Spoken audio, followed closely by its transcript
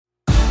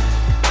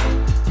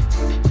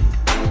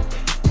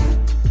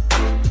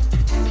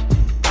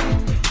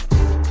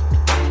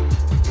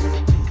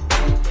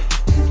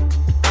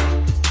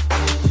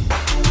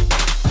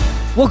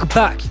Welcome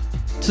back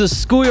to the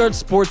Schoolyard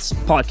Sports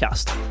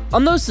Podcast.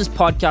 On this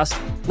podcast,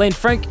 Lane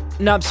Frank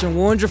and episode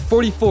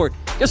 144.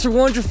 Guess we're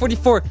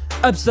 144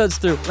 episodes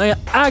through. And I got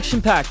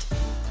action-packed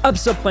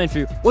episode planned for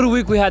you. What a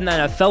week we had in the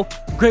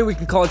NFL. Great week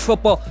in college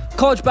football.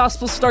 College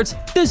basketball starts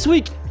this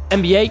week.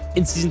 NBA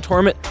in-season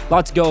tournament. A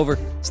lot to go over.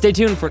 Stay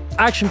tuned for an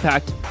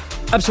action-packed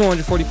episode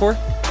 144.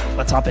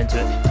 Let's hop into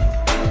it.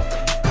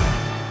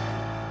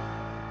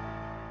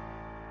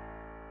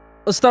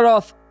 Let's start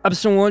off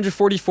episode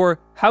 144,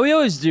 how we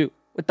always do,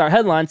 with our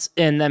headlines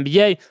in the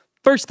NBA.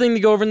 First thing to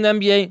go over in the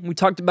NBA, we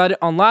talked about it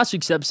on last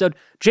week's episode,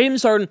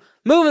 James Harden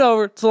moving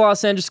over to the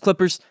Los Angeles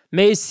Clippers,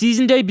 made his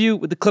season debut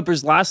with the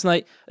Clippers last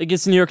night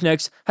against the New York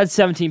Knicks, had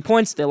 17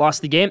 points. They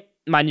lost the game.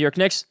 My New York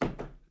Knicks,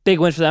 big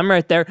win for them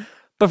right there.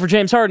 But for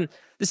James Harden,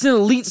 this is an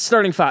elite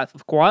starting five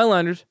of Kawhi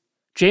Leonard,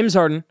 James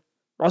Harden,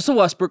 Russell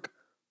Westbrook,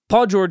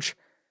 Paul George,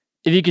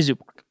 Ivica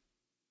Zubac.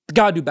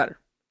 Gotta do better.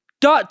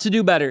 Got to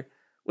do better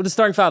with a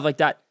starting five like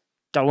that.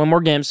 Gotta win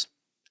more games.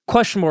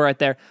 Questionable right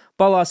there.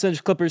 But Los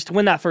Angeles Clippers to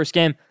win that first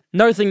game.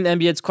 Another thing in the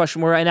NBA that's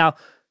questionable right now.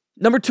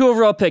 Number 2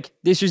 overall pick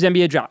this year's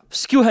NBA draft,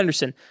 Scoot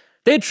Henderson.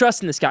 They had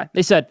trust in this guy.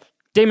 They said,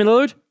 Damian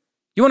Lillard,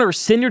 you want to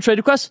rescind your trade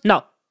request?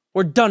 No,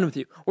 we're done with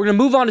you. We're going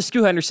to move on to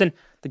Scoot Henderson,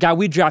 the guy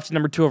we drafted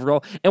number 2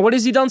 overall. And what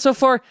has he done so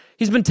far?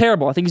 He's been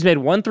terrible. I think he's made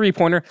 1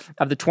 3-pointer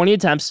of the 20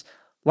 attempts.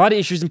 A lot of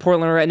issues in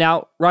Portland right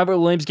now. Robert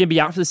Williams going to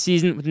be out for the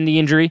season with a knee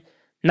injury.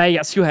 Now you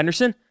got Scoot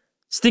Henderson.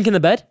 Stink in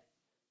the bed?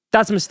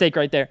 That's a mistake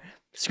right there.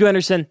 Scoot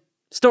Henderson,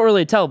 still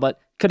early to tell, but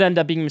could end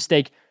up being a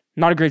mistake.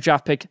 Not a great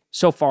draft pick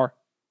so far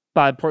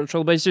by Portland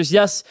Trail Blazers.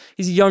 Yes,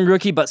 he's a young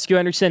rookie, but Scoot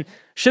Henderson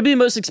should be the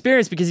most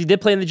experienced because he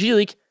did play in the G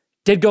League,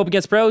 did go up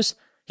against pros.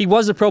 He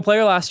was a pro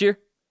player last year.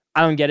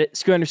 I don't get it.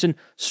 Scoot Henderson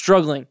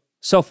struggling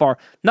so far.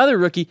 Another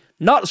rookie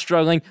not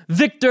struggling,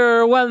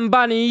 Victor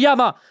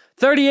Wembanyama.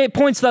 38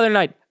 points the other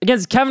night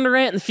against Kevin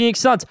Durant and the Phoenix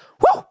Suns.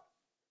 Woo!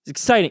 It's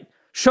exciting.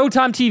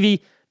 Showtime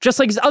TV, just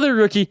like his other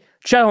rookie,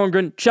 Chet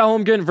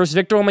Holmgren versus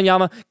Victor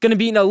Wembanyama, going to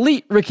be an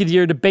elite Rookie of the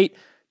Year debate,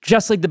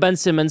 just like the Ben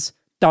Simmons,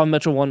 Donovan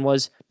Mitchell one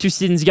was 2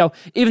 seasons ago.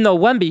 Even though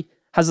Wemby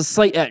has a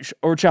slight edge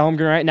over Chet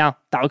Holmgren right now,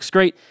 that looks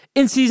great.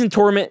 In-season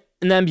tournament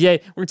in the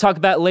NBA, we're going to talk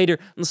about it later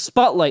in the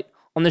spotlight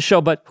on this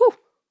show, but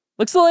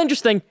looks a little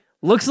interesting,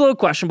 looks a little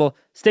questionable.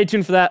 Stay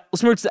tuned for that.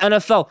 Let's move to the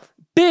NFL.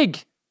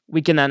 Big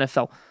week in the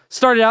NFL.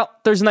 Started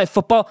out Thursday Night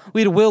Football.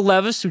 We had Will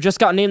Levis, who just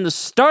got named the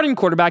starting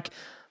quarterback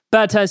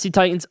by the Tennessee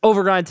Titans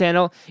over Ryan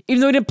Tannehill,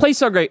 even though he didn't play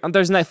so great on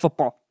Thursday Night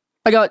Football.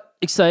 I got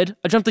excited.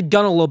 I jumped the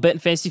gun a little bit in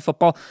fantasy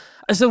football.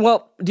 I said,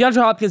 well, DeAndre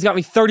Hopkins got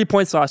me 30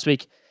 points last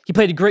week. He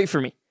played great for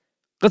me.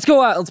 Let's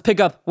go out. Let's pick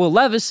up Will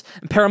Levis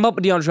and pair him up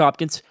with DeAndre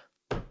Hopkins.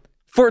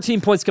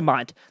 14 points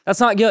combined. That's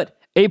not good.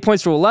 8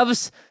 points for Will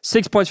Levis,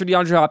 6 points for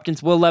DeAndre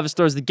Hopkins. Will Levis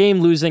throws the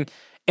game-losing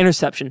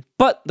interception.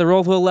 But the role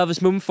of Will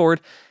Levis moving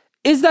forward,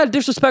 is that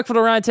disrespectful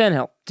to Ryan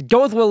Tannehill to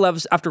go with Will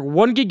Levis after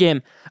one good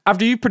game,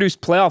 after you've produced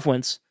playoff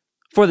wins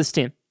for this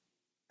team?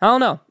 I don't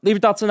know. Leave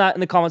your thoughts on that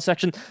in the comment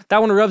section.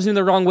 That one rubs me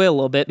the wrong way a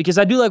little bit because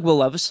I do like Will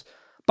Levis,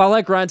 but I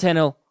like Ryan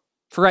Tannehill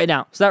for right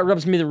now. So that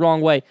rubs me the wrong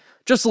way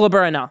just a little bit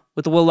right now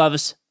with the Will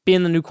Levis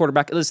being the new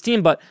quarterback of this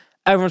team, but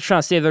everyone's trying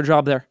to save their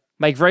job there.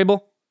 Mike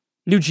Vrabel,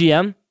 new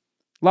GM,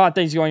 a lot of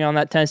things going on in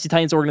that Tennessee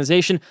Titans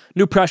organization,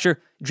 new pressure,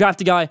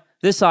 draft a guy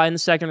this high in the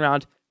second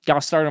round. You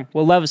gotta start him.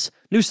 Will Levis,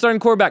 new starting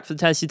quarterback for the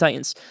Tennessee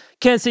Titans.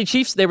 Kansas City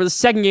Chiefs, they were the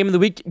second game of the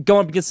week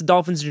going up against the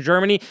Dolphins in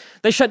Germany.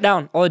 They shut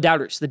down all the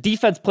doubters. The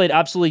defense played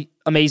absolutely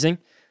amazing.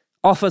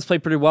 Offense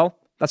played pretty well.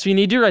 That's what you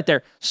need to do right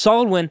there.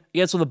 Solid win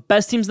against one of the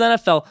best teams in the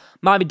NFL,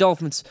 Miami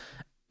Dolphins.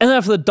 And then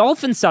for the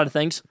Dolphins side of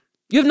things,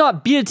 you have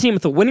not beat a team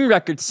with a winning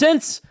record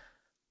since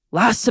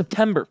last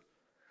September.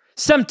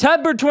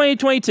 September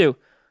 2022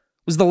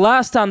 was the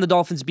last time the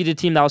Dolphins beat a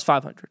team that was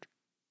 500.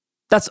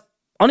 That's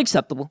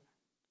unacceptable.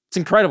 It's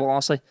incredible,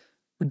 honestly.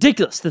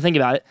 Ridiculous to think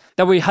about it,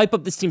 that we hype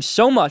up this team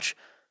so much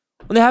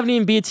when they haven't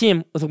even beat a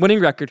team with a winning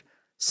record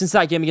since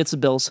that game against the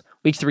Bills,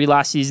 week 3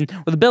 last season,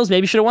 where the Bills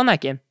maybe should have won that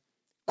game.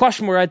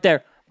 Questionable right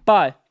there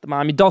by the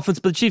Miami Dolphins,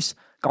 but the Chiefs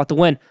got the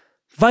win.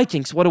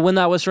 Vikings, what a win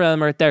that was for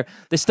them right there.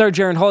 They start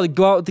Jaron Hall to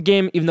go out with the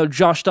game, even though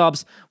Josh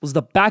Dobbs was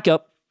the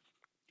backup,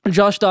 and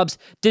Josh Dobbs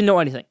didn't know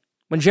anything.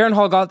 When Jaron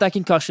Hall got that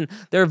concussion,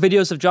 there are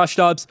videos of Josh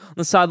Dobbs on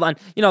the sideline,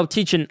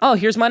 teaching, oh,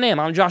 here's my name.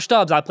 I'm Josh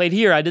Dobbs. I played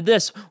here. I did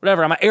this,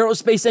 whatever. I'm an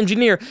aerospace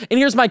engineer, and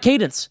here's my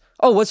cadence.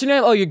 Oh, what's your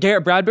name? Oh, you're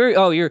Garrett Bradbury.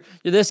 Oh, you're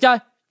this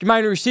guy? You're my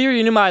receiver?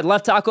 You knew my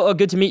left tackle? Oh,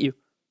 good to meet you.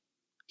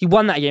 He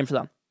won that game for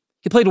them.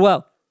 He played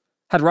well.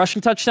 Had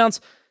rushing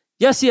touchdowns.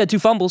 Yes, he had 2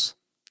 fumbles.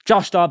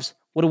 Josh Dobbs,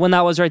 what a win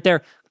that was right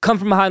there. Come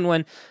from behind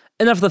win.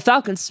 And then for the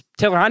Falcons,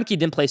 Taylor Heineke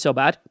didn't play so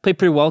bad. Played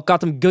pretty well.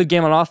 Got them good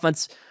game on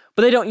offense.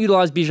 But they don't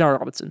utilize Bijan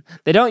Robinson.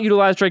 They don't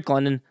utilize Drake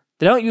London.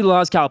 They don't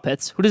utilize Kyle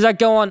Pitts. Who does that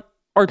go on?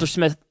 Arthur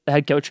Smith, the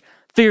head coach.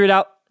 Figure it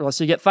out, or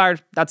else you get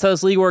fired. That's how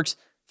this league works.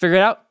 Figure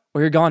it out, or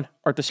you're gone.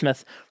 Arthur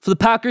Smith. For the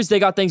Packers, they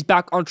got things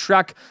back on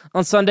track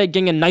on Sunday,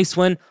 getting a nice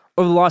win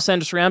over the Los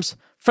Angeles Rams.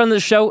 Friend of the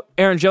show,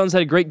 Aaron Jones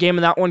had a great game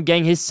in that one,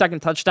 getting his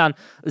second touchdown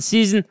of the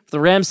season. For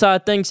the Rams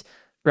side of things,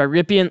 Brett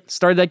Rypien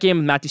started that game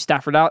with Matthew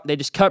Stafford out. They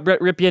just cut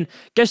Brett Rypien.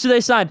 Guess who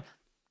they signed?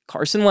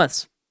 Carson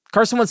Wentz.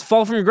 Carson Wentz's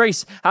fall from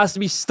grace has to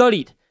be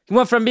studied. He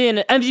went from being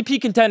an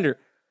MVP contender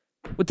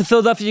with the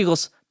Philadelphia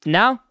Eagles to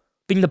now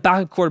being the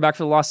backup quarterback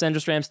for the Los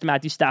Angeles Rams to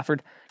Matthew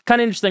Stafford.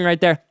 Kind of interesting right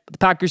there. But the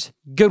Packers,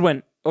 good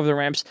win over the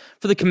Rams.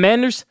 For the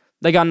Commanders,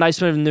 they got a nice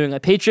win over the New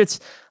England Patriots.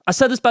 I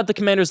said this about the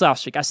Commanders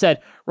last week. I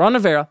said, Ron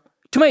Rivera,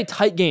 too many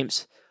tight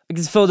games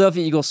against the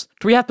Philadelphia Eagles.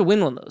 Do we have to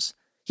win one of those?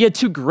 He had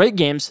 2 great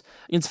games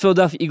against the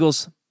Philadelphia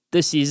Eagles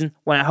this season.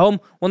 One at home,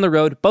 one on the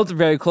road. Both were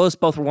very close.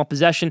 Both were one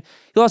possession.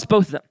 He lost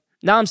both of them.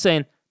 Now I'm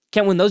saying,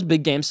 can't win those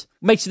big games.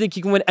 What makes you think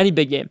he can win any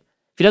big game?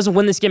 If he doesn't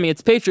win this game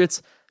against the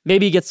Patriots,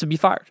 maybe he gets to be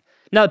fired.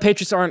 Now, the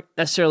Patriots aren't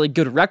necessarily a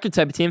good record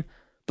type of team,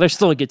 but they're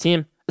still a good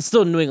team. It's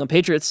still the New England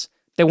Patriots.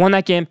 They won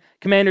that game.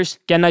 Commanders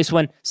get a nice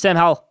win. Sam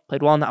Howell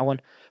played well in that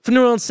one. For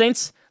New Orleans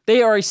Saints,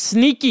 they are a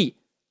sneaky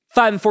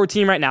 5-4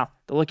 team right now.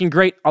 They're looking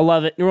great. I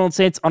love it. New Orleans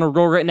Saints on a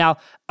roll right now.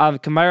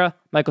 Kamara,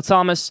 Michael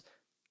Thomas,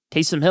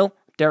 Taysom Hill,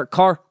 Derek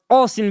Carr,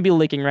 all seem to be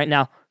leaking right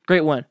now.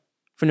 Great win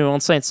for New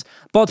Orleans Saints.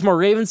 Baltimore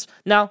Ravens.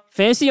 Now,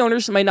 fantasy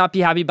owners might not be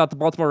happy about the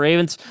Baltimore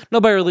Ravens.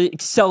 Nobody really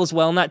excels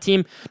well in that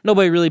team.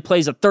 Nobody really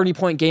plays a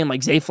 30-point game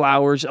like Zay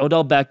Flowers,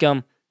 Odell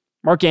Beckham,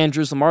 Mark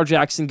Andrews, Lamar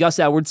Jackson, Gus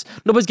Edwards.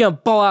 Nobody's going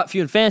to ball out for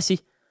you in fantasy.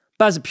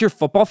 But as a pure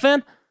football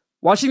fan,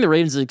 watching the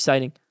Ravens is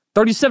exciting.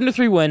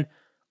 37-3 win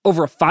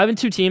over a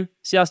 5-2 team.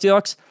 Seattle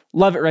Seahawks.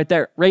 Love it right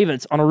there.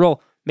 Ravens on a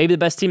roll. Maybe the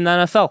best team in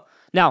the NFL.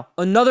 Now,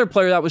 another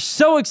player that was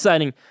so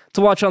exciting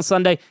to watch on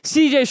Sunday,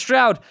 C.J.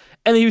 Stroud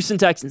and the Houston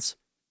Texans.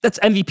 That's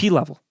MVP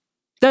level.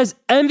 That is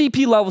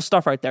MVP level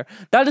stuff right there.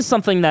 That is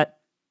something that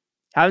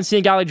haven't seen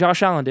a guy like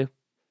Josh Allen do.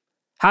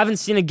 Haven't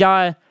seen a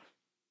guy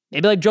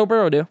maybe like Joe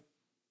Burrow do.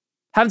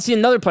 Haven't seen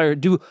another player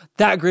do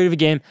that great of a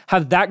game,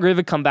 have that great of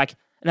a comeback,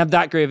 and have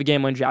that great of a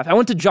game-winning drive. I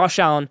went to Josh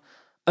Allen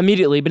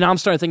immediately, but now I'm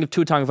starting to think of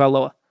Tua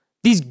Tagovailoa.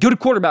 These good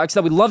quarterbacks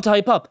that we love to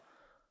hype up.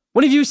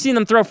 When have you seen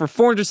them throw for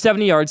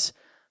 470 yards,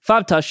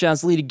 5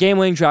 touchdowns, lead a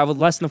game-winning drive with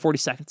less than 40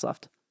 seconds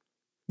left?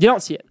 You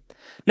don't see it.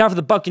 Now, for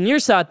the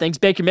Buccaneers side of things,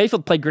 Baker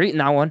Mayfield played great in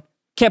that one.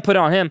 Can't put it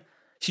on him.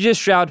 C.J.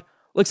 Stroud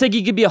looks like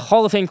he could be a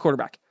Hall of Fame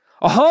quarterback.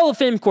 A Hall of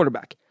Fame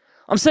quarterback.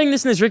 I'm saying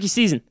this in his rookie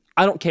season.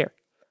 I don't care.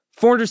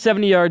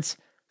 470 yards,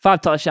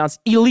 5 touchdowns.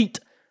 Elite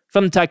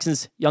from the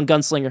Texans. Young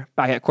gunslinger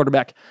back at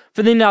quarterback.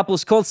 For the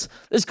Indianapolis Colts,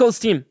 this Colts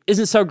team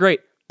isn't so great,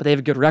 but they have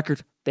a good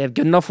record. They have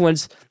good enough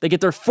wins. They get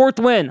their 4th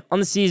win on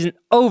the season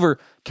over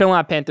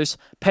Carolina Panthers.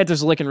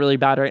 Panthers are looking really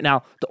bad right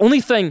now. The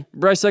only thing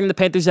Bryce Young and the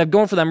Panthers have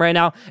going for them right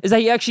now is that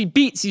he actually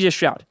beat C.J.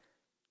 Stroud.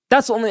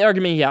 That's the only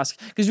argument he has.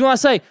 Because you want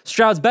to say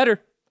Stroud's better,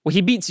 well,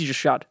 he beat C.J.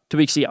 Stroud 2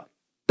 weeks ago.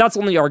 That's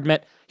the only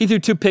argument. He threw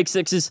 2 pick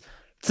sixes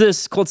to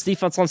this Colts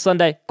defense on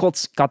Sunday.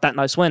 Colts got that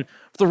nice win.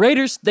 For the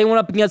Raiders, they went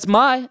up against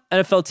my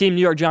NFL team,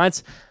 New York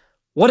Giants.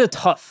 What a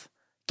tough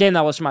game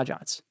that was for my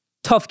Giants.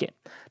 Tough game.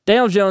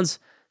 Daniel Jones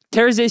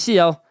tears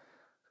ACL.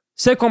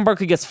 Saquon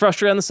Barkley gets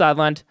frustrated on the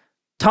sideline.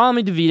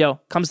 Tommy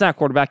DeVito comes down at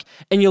quarterback,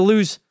 and you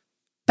lose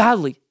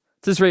badly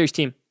to this Raiders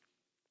team.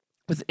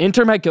 With an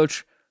interim head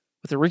coach,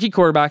 with a rookie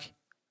quarterback,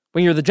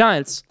 when you're the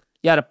Giants,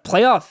 you had a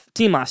playoff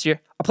team last year,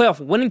 a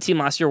playoff winning team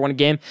last year won a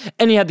game,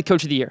 and you had the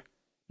coach of the year.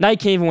 Now you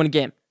can't even win a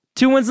game.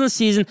 2 wins in the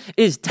season.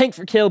 It is tank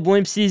for Caleb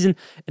Williams' season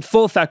in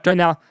full effect right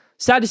now.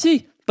 Sad to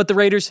see, but the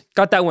Raiders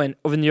got that win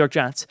over the New York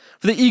Giants.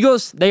 For the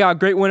Eagles, they got a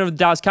great win over the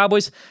Dallas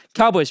Cowboys.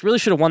 Cowboys really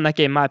should have won that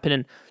game, in my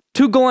opinion.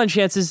 2 goal line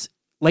chances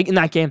late in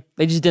that game.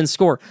 They just didn't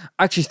score.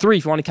 Actually, 3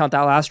 if you want to count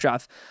that last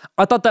drive.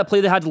 I thought that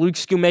play they had to Luke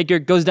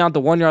Schoonmaker goes down at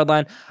the 1-yard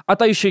line. I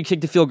thought you should have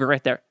kicked the field goal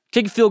right there.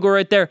 Kick a field goal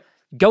right there.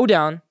 Go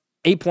down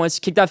 8 points.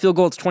 Kick that field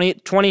goal. It's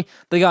 28-20.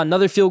 They got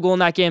another field goal in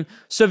that game.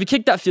 So if you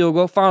kick that field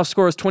goal, final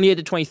score is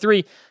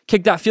 28-23.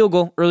 Kick that field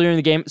goal earlier in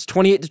the game. It's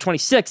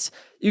 28-26.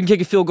 You can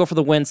kick a field goal for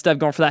the win instead of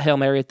going for that Hail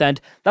Mary at the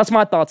end. That's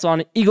my thoughts on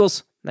it.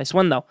 Eagles, nice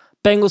win though.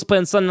 Bengals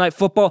playing Sunday Night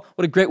Football.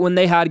 What a great win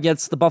they had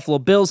against the Buffalo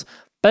Bills.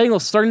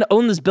 Bengals starting to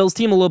own this Bills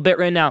team a little bit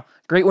right now.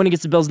 Great win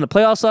against the Bills in the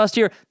playoffs last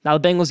year. Now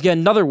the Bengals get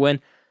another win.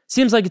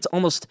 Seems like it's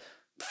almost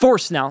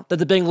forced now that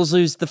the Bengals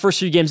lose the first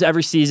 3 games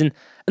every season,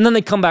 and then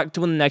they come back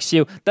to win the next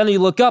few. Then you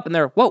look up and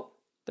they're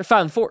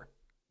 5-4.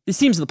 This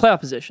team's in the playoff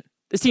position.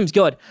 This team's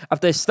good.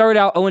 After they start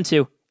out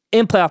 0-2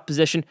 in playoff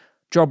position,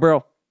 Joe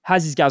Burrow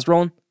has these guys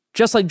rolling,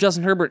 just like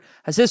Justin Herbert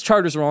has his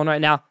Chargers rolling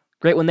right now.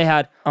 Great win they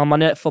had on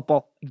Monday Night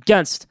Football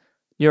against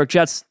New York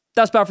Jets.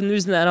 That's about for the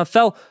news in the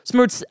NFL. Let's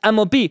move to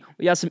MLB.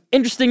 We got some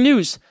interesting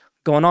news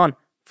going on.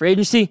 Free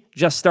agency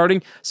just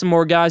starting. Some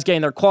more guys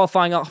getting their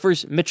qualifying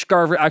offers. Mitch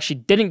Garver actually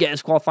didn't get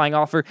his qualifying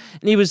offer,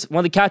 and he was one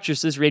of the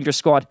catchers to this Rangers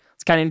squad.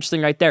 It's kind of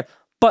interesting right there.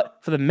 But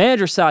for the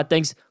manager side of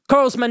things,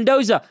 Carlos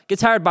Mendoza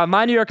gets hired by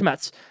my New York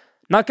Mets.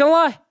 Not going to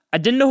lie, I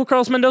didn't know who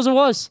Carlos Mendoza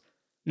was.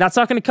 And that's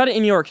not going to cut it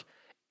in New York.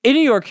 In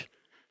New York,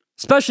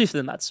 especially for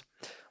the Mets,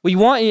 what you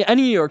want in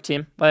any New York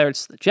team, whether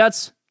it's the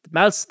Jets, the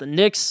Mets, the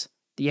Knicks,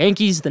 the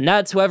Yankees, the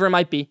Nets, whoever it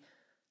might be,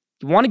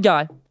 you want a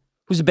guy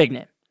who's a big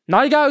name.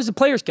 Not a guy who's a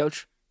player's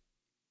coach.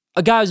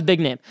 A guy who's a big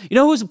name. You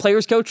know who's a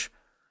player's coach?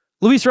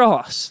 Luis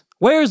Rojas.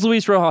 Where is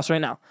Luis Rojas right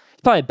now?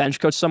 He's probably a bench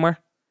coach somewhere.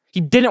 He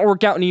didn't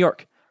work out in New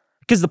York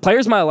because the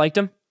players might have liked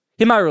him.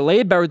 He might have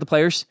related better with the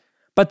players.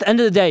 But at the end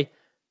of the day,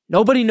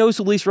 nobody knows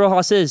who Luis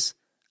Rojas is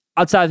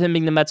outside of him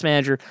being the Mets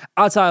manager,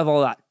 outside of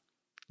all that.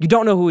 You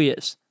don't know who he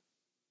is.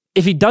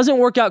 If he doesn't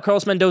work out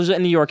Carlos Mendoza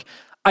in New York,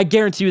 I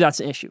guarantee you that's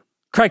an issue.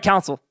 Craig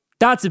Counsell,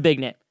 that's a big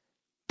name.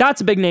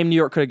 That's a big name New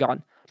York could have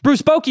gotten.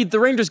 Bruce Bochy, the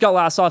Rangers got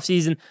last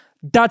offseason.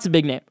 That's a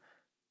big name.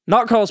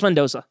 Not Carlos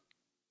Mendoza.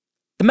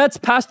 The Mets'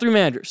 past 3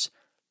 managers,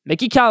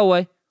 Mickey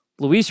Callaway,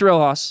 Luis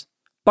Rojas,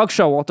 Buck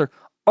Showalter,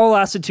 all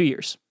lasted 2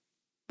 years.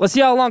 Let's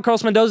see how long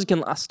Carlos Mendoza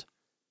can last.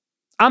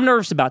 I'm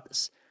nervous about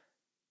this.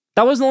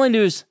 That wasn't the only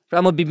news for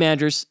MLB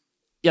managers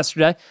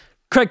yesterday.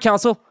 Craig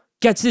Counsell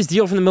gets his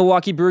deal from the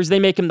Milwaukee Brewers. They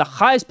make him the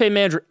highest paid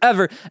manager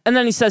ever. And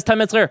then he says 10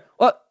 minutes later,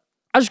 well,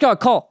 I just got a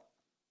call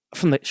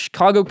from the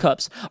Chicago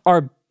Cubs,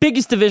 our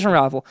biggest division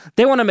rival.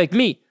 They want to make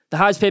me the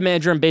highest paid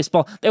manager in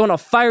baseball. They want to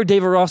fire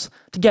David Ross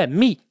to get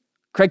me,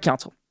 Craig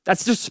Counsell.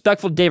 That's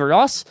disrespectful to David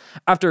Ross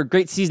after a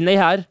great season they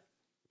had.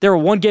 They were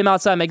 1 game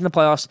outside making the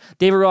playoffs.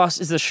 David Ross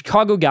is the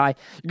Chicago guy.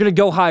 You're going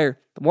to go hire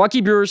the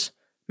Milwaukee Brewers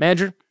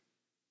manager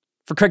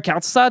for Craig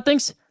Counsell side of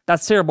things?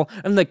 That's terrible.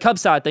 And the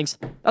Cubs side of things,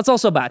 that's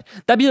also bad.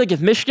 That'd be like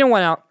if Michigan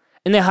went out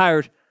and they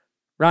hired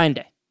Ryan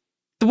Day.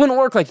 It wouldn't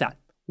work like that.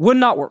 Would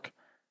not work.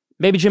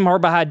 Maybe Jim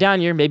Harbaugh had a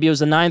down year. Maybe it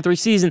was a 9-3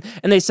 season.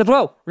 And they said,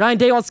 whoa, Ryan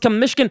Day wants to come to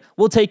Michigan.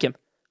 We'll take him.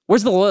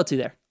 Where's the loyalty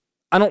there?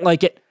 I don't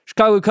like it.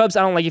 Chicago Cubs,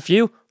 I don't like it for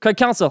you. Craig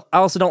Counsell, I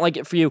also don't like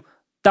it for you.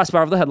 That's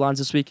part of the headlines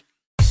this week.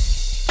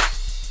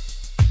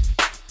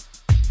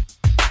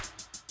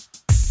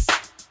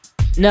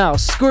 Now,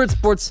 Schoolyard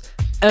Sports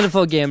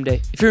NFL Game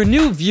Day. If you're a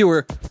new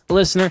viewer,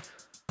 listener,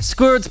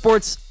 Schoolyard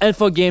Sports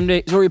NFL Game Day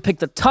is where we pick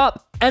the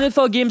top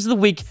NFL games of the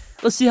week.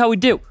 Let's see how we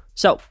do.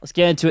 So, let's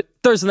get into it.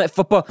 Thursday Night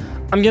Football.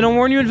 I'm going to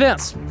warn you in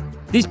advance.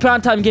 These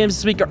primetime games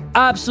this week are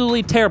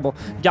absolutely terrible.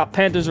 You got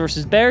Panthers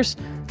versus Bears,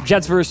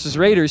 Jets versus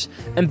Raiders,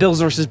 and Bills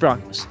versus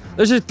Broncos.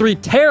 Those are 3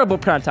 terrible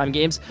primetime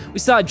games. We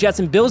saw Jets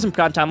and Bills in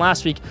primetime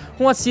last week.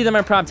 Who wants to see them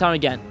in primetime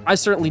again? I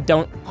certainly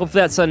don't.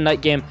 Hopefully that Sunday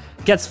night game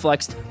gets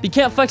flexed. But you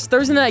can't flex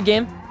Thursday night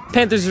game.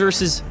 Panthers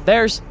versus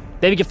Bears.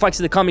 Maybe get flexed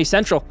to the Comedy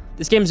Central.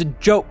 This game is a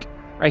joke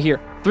right here.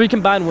 3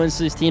 combined wins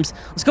to these teams.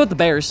 Let's go with the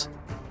Bears.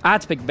 I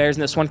had to pick the Bears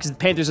in this one because the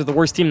Panthers are the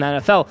worst team in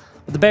the NFL.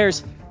 But the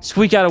Bears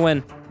squeak out a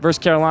win versus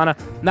Carolina.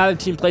 Neither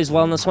team plays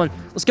well in this one.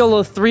 Let's go a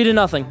little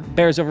 3-0.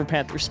 Bears over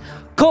Panthers.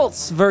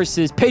 Colts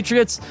versus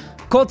Patriots.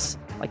 Colts,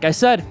 like I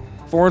said,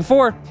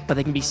 4-4, but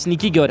they can be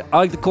sneaky good. I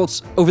like the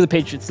Colts over the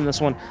Patriots in this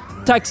one.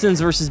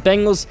 Texans versus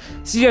Bengals.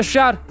 CJ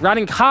Stroud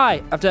riding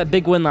high after that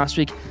big win last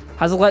week.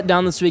 Has a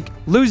letdown this week.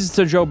 Loses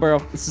to Joe Burrow.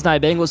 This is not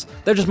Bengals.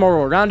 They're just more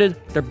well-rounded.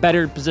 They're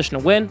better position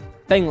to win.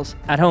 Bengals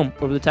at home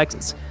over the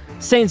Texans.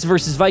 Saints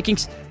versus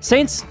Vikings.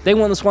 Saints, they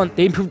won this one.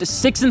 They improved to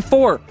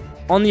 6-4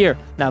 on the year.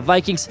 Now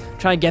Vikings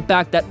trying to get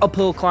back that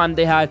uphill climb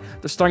they had.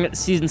 They're starting at the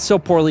season so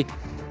poorly.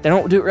 They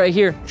don't do it right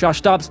here. Josh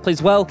Dobbs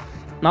plays well.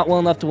 Not well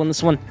enough to win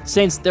this one.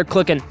 Saints, they're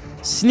clicking.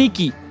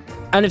 Sneaky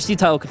NFC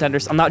title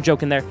contenders. I'm not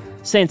joking there.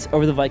 Saints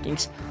over the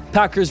Vikings.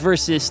 Packers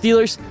versus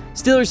Steelers.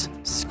 Steelers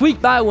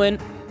squeaked by a win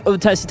over the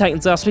Tennessee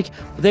Titans last week,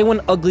 but they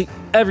win ugly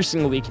every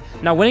single week.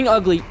 Now, winning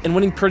ugly and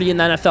winning pretty in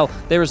the NFL,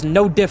 there is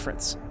no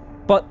difference.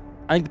 But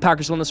I think the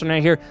Packers won this one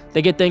right here.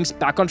 They get things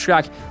back on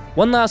track.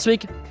 Won last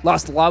week,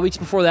 lost a lot of weeks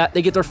before that.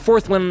 They get their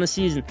 4th win in the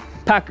season.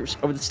 Packers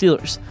over the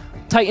Steelers.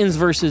 Titans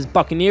versus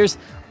Buccaneers.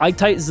 I like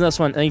Titans in this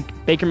one. I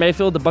think Baker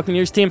Mayfield, the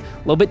Buccaneers team, a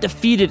little bit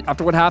defeated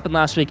after what happened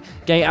last week,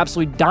 getting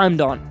absolutely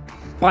dimed on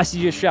by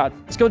CJ Stroud.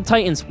 Let's go with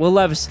Titans. Will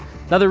Levis,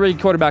 another really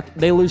quarterback.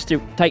 They lose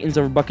to Titans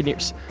over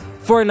Buccaneers.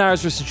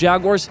 49ers versus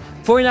Jaguars.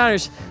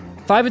 49ers,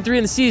 5-3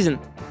 in the season.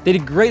 They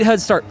did a great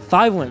head start.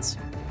 5 wins.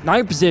 Not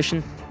your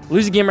position.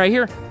 Lose a game right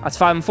here, that's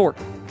 5-4.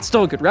 It's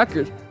still a good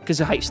record because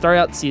of how you start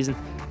out the season.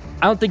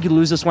 I don't think you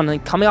lose this one. I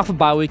think coming off a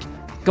bye week,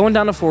 going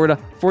down to Florida,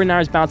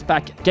 49ers bounce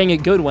back, getting a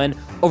good win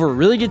over a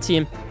really good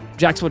team,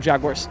 Jacksonville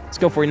Jaguars. Let's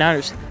go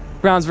 49ers.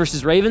 Browns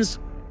versus Ravens.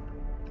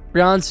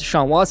 Browns,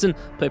 Sean Watson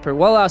played pretty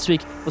well last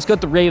week. Let's go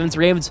with the Ravens.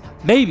 Ravens,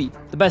 maybe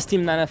the best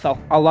team in the NFL.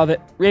 I love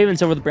it.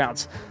 Ravens over the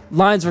Browns.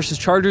 Lions versus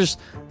Chargers.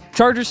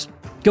 Chargers,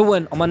 good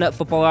win on Monday Night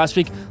Football last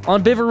week. On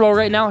a bit of a roll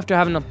right now after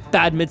having a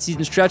bad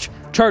midseason stretch.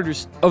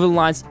 Chargers over the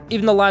Lions.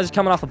 Even though the Lions are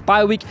coming off a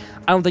bye week,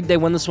 I don't think they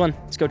win this one.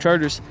 Let's go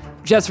Chargers.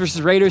 Jets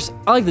versus Raiders.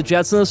 I like the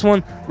Jets in this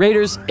one.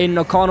 Raiders, Aiden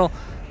O'Connell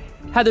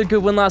had their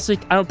good win last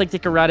week. I don't think they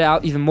can ride it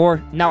out even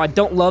more. Now, I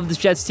don't love this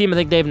Jets team. I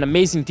think they have an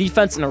amazing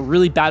defense and a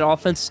really bad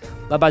offense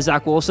led by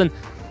Zach Wilson.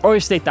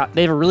 Always state that.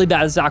 They have a really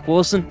bad Zach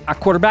Wilson at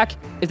quarterback.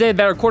 If they had a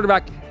better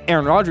quarterback,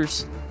 Aaron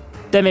Rodgers,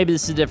 then maybe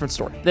this is a different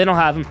story. They don't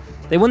have him.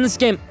 They win this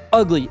game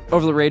ugly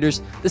over the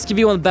Raiders. This could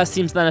be one of the best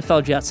teams in the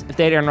NFL, Jets, if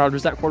they had Aaron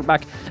Rodgers at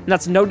quarterback. And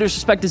that's no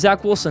disrespect to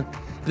Zach Wilson.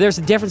 But there's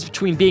a difference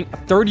between being a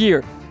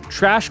third-year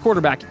trash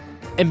quarterback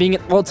and being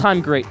an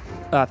all-time great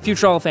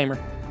future Hall of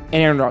Famer and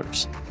Aaron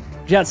Rodgers.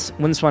 Jets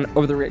win this one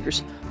over the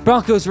Raiders.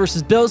 Broncos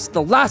versus Bills,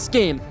 the last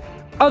game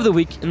of the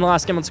week in the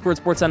last game on Schoolyard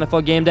Sports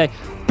NFL Game Day.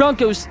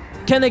 Broncos,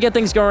 can they get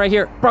things going right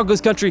here? Broncos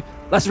country,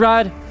 let's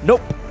ride.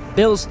 Nope.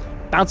 Bills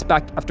bounce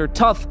back after a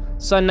tough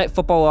Sunday Night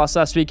Football loss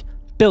last week.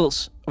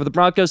 Bills over the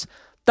Broncos.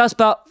 That's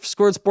about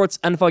Schoolyard Sports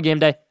NFL Game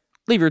Day.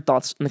 Leave your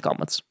thoughts in the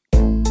comments.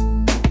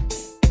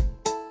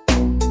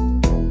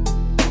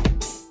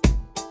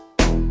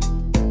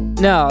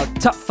 Now,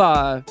 top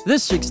 5.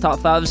 This week's top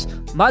 5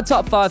 is my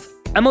top 5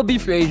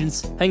 MLB free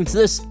agents heading to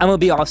this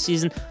MLB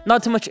offseason.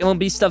 Not too much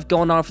MLB stuff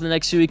going on for the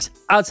next few weeks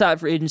outside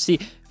free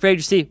agency. Free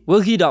agency will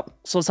heat up,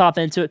 so let's hop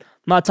into it.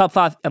 My top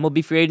 5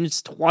 MLB free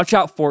agents to watch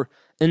out for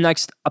in the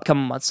next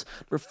upcoming months.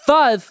 Number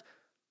 5,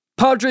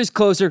 Padres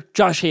closer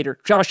Josh Hader.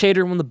 Josh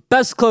Hader, one of the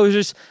best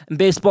closers in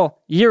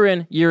baseball, year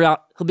in, year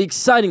out. He'll be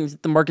exciting to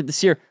the market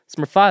this year. It's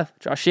number 5,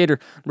 Josh Hader.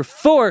 Number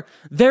 4,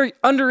 very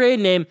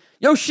underrated name,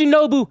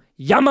 Yoshinobu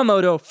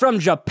Yamamoto from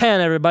Japan,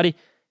 everybody.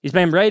 He's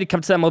been ready to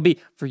come to the MLB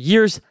for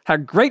years, had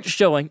a great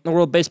showing in the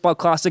World Baseball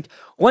Classic,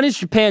 won his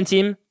Japan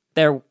team,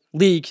 their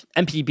league,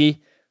 MPB,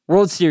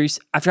 World Series,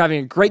 after having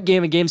a great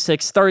game in Game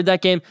 6. Started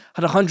that game,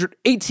 had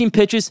 118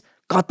 pitches,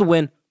 got the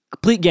win,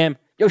 complete game.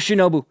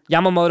 Yoshinobu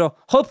Yamamoto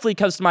hopefully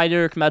comes to my New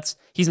York Mets.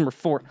 He's number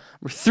 4.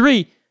 Number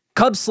 3,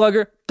 Cubs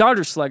slugger,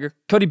 Dodgers slugger,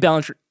 Cody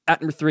Bellinger at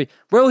number 3.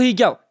 Where will he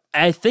go?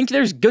 I think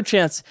there's a good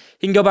chance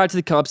he can go back to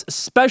the Cubs,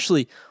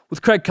 especially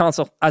with Craig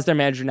Counsell as their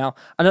manager now.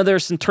 I know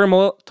there's some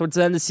turmoil towards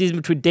the end of the season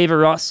between David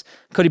Ross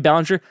and Cody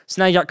Bellinger,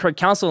 so now you got Craig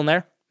Counsell in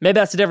there. Maybe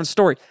that's a different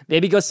story.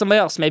 Maybe he goes to somebody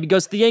else. Maybe he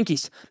goes to the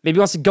Yankees. Maybe he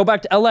wants to go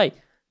back to LA.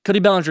 Cody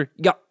Bellinger,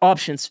 you got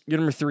options. You're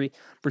number 3.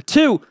 Number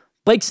 2,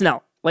 Blake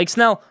Snell. Blake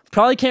Snell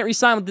probably can't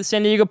re-sign with the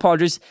San Diego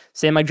Padres,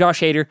 same like Josh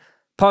Hader.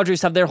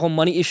 Padres have their whole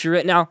money issue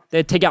right now.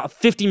 They take out a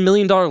 $50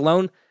 million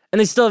loan, and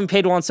they still haven't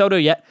paid Juan Soto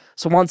yet.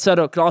 So Juan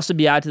Soto could also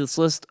be added to this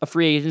list of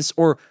free agents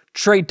or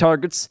trade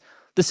targets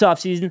this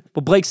offseason.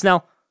 But Blake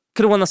Snell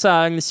could have won the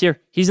Cy Young this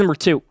year. He's number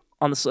 2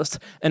 on this list.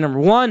 And number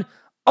 1,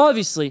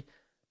 obviously,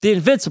 the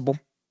invincible,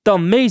 the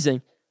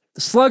amazing,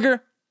 the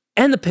slugger,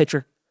 and the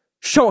pitcher,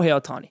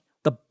 Shohei Ohtani.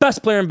 The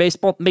best player in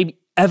baseball, maybe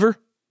ever,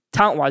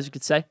 talent-wise, you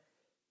could say.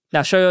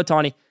 Now, Shohei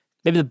Ohtani,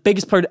 maybe the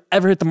biggest player to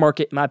ever hit the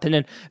market, in my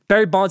opinion.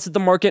 Barry Bonds hit the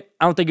market.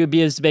 I don't think it would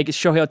be as big as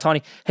Shohei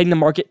Ohtani hitting the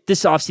market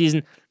this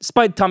offseason.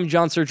 Despite Tommy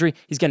John surgery,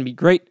 he's going to be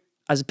great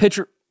as a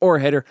pitcher or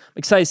a hitter. I'm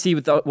excited to see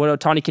what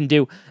Ohtani can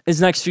do in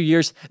his next few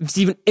years, if he's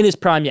even in his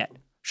prime yet.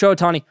 Shohei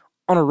Ohtani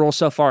on a roll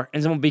so far in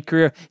his MLB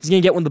career. He's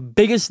going to get one of the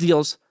biggest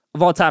deals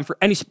of all time for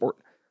any sport.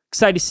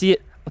 Excited to see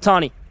it.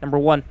 Ohtani, number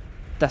 1.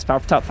 That's Power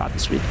for Top 5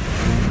 this week.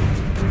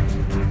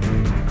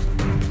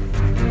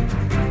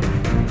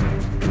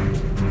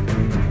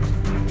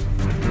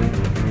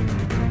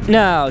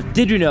 Now,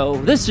 did you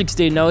know, this week's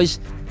Did You Know is,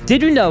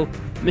 did you know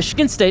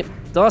Michigan State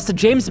lost to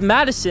James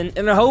Madison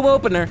in their home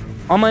opener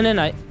on Monday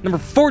night? Number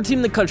 4 team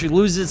in the country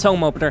loses its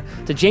home opener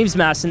to James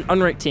Madison,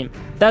 unranked team.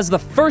 That's the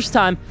first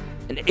time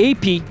an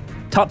AP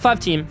top 5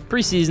 team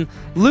preseason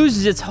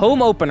loses its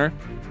home opener,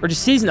 or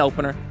just season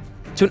opener,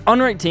 to an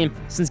unranked team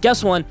since,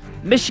 guess what,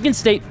 Michigan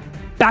State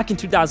back in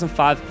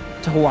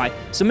 2005 to Hawaii.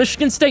 So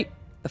Michigan State,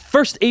 the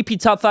first AP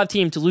top 5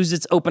 team to lose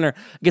its opener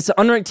against an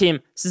unranked team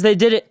since they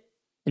did it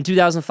in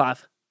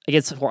 2005.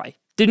 Against Hawaii.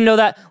 Didn't know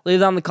that? Leave it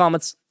down in the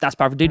comments. That's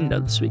Power for Didn't Know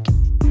this week.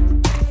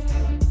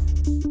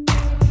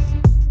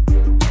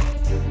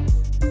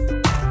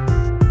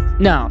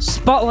 Now,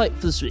 spotlight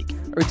for this week. I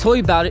already told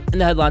you about it in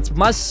the headlines, but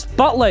my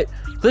spotlight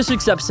for this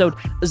week's episode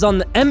is on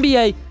the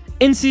NBA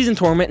in-season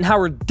tournament and how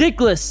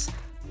ridiculous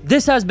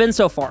this has been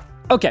so far.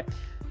 Okay,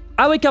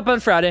 I wake up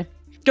on Friday,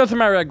 go through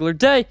my regular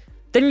day,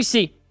 then you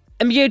see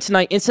NBA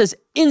tonight, it says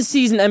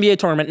in-season NBA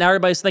tournament. Now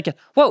everybody's thinking,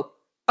 whoa,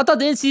 I thought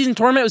the in-season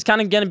tournament was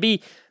kind of going to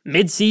be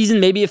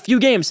mid-season, maybe a few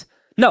games.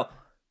 No,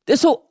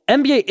 this whole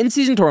NBA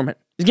in-season tournament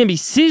is going to be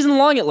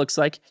season-long, it looks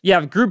like. You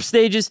have group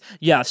stages,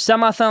 you have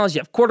semifinals,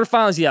 you have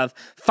quarterfinals, you have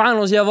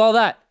finals, you have all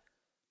that.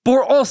 But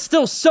we're all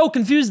still so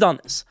confused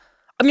on this.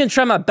 I'm going to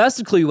try my best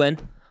to clue you in,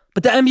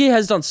 but the NBA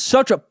has done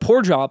such a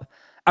poor job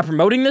at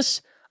promoting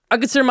this. I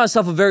consider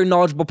myself a very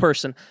knowledgeable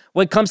person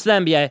when it comes to the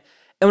NBA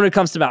and when it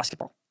comes to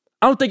basketball.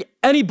 I don't think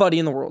anybody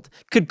in the world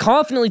could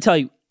confidently tell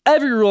you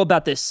every rule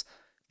about this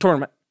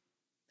tournament,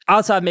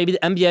 outside maybe the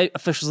NBA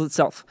officials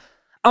itself.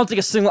 I don't think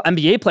a single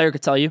NBA player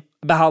could tell you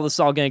about how this is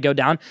all going to go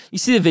down. You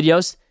see the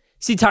videos, you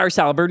see Tyrese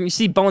Halliburton, you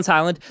see Bones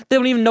Highland. They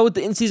don't even know what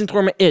the in-season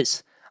tournament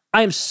is.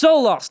 I am so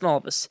lost in all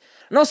of this.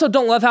 And also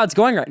don't love how it's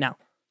going right now.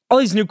 All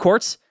these new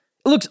courts,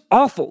 it looks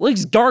awful. It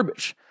looks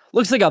garbage. It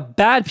looks like a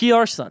bad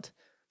PR stunt.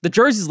 The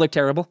jerseys look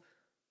terrible.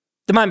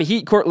 The Miami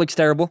Heat court looks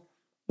terrible.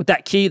 With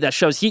that key that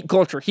shows Heat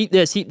culture, Heat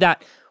this, Heat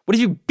that. What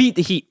if you beat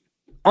the Heat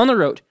on the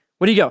road?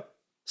 Where do you go?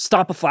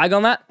 Stop a flag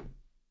on that?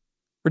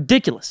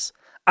 Ridiculous.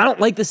 I don't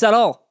like this at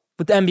all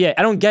with the NBA.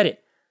 I don't get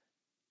it.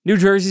 New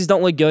jerseys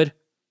don't look good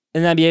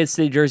in the NBA, it's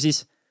city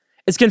jerseys.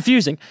 It's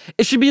confusing.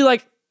 It should be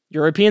like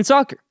European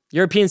soccer.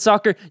 European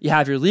soccer, you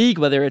have your league,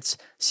 whether it's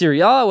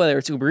Serie A, whether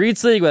it's Uber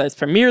Eats League, whether it's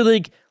Premier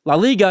League, La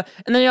Liga,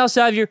 and then you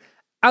also have your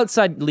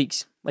outside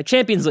leagues, like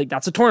Champions League.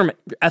 That's a tournament.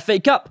 Your FA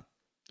Cup,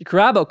 your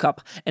Carabao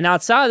Cup. And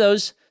outside of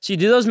those, so you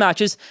do those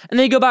matches, and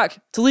then you go back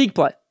to league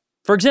play.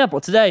 For example,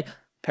 today,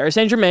 Paris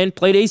Saint-Germain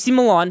played AC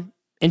Milan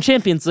in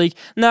Champions League,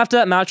 and after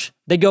that match,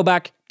 they go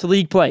back to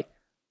league play.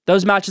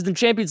 Those matches in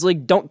Champions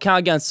League don't count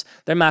against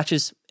their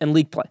matches in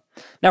league play.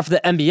 Now for the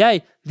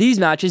NBA, these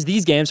matches,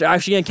 these games are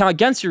actually going to count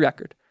against your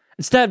record,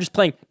 instead of just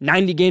playing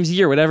 90 games a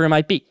year, whatever it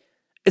might be.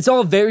 It's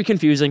all very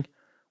confusing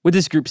with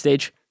this group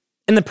stage.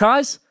 And the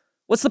prize?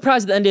 What's the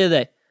prize at the end of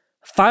the day?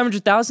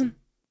 $500,000?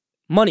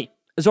 Money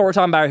is what we're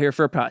talking about here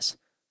for a prize.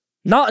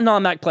 Not an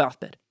automatic playoff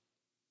bid.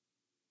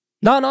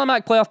 Not an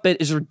automatic playoff bid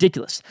is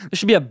ridiculous. There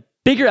should be a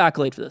bigger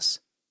accolade for this.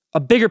 A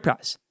bigger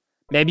prize.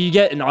 Maybe you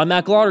get an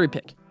automatic lottery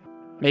pick.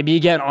 Maybe you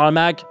get an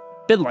automatic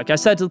bid, like I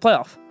said, to the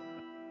playoff.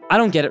 I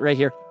don't get it right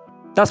here.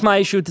 That's my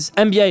issue with this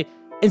NBA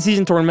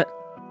in-season tournament.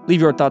 Leave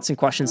your thoughts and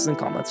questions in the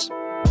comments.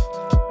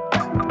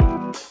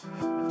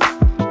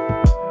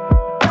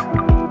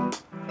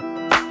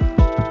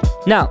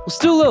 Now, let's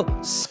do a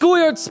little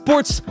Schoolyard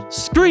Sports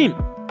Scream.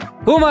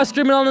 Who am I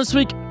screaming on this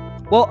week?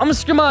 Well, I'm going to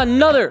scream on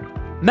another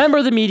member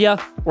of the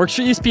media, works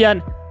for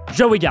ESPN,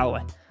 Joey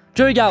Galloway.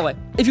 Joey Galloway,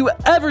 if you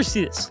ever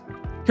see this,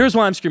 here's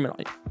why I'm screaming on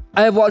you.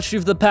 I have watched you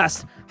for the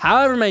past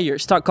however many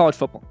years talk college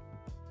football.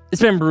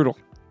 It's been brutal.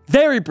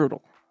 Very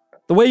brutal.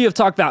 The way you have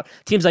talked about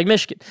teams like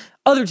Michigan,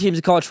 other teams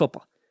in college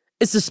football.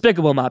 It's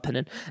despicable in my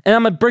opinion. And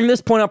I'm going to bring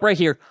this point up right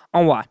here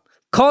on why.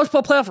 College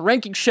football playoff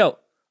rankings show,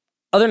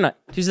 other night,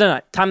 Tuesday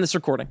night, time of this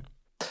recording,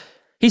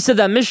 he said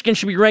that Michigan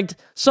should be ranked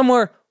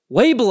somewhere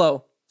way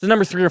below the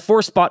number 3 or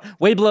 4 spot,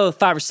 way below the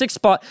 5 or 6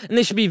 spot, and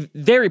they should be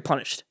very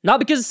punished. Not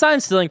because of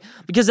sign stealing,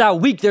 because of how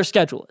weak their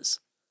schedule is.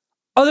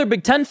 Other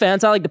Big Ten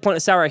fans, I like to point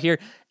this out right here,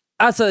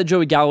 outside of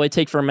Joey Galloway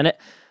take for a minute,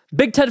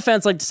 Big Ten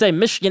fans like to say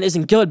Michigan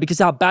isn't good because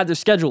of how bad their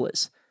schedule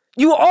is.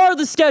 You are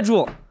the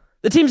schedule.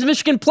 The teams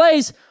Michigan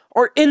plays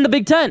are in the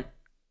Big Ten.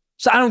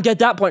 So I don't get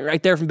that point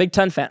right there from Big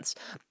Ten fans.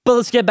 But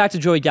let's get back to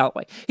Joey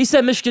Galloway. He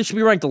said Michigan should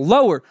be ranked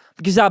lower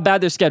because of how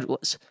bad their schedule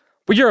is.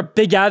 But you're a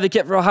big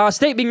advocate for Ohio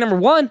State being number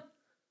one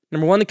in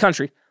the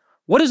country.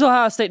 What has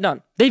Ohio State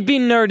done? They've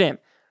beaten Notre Dame.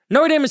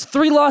 Notre Dame has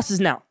 3 losses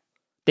now.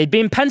 They've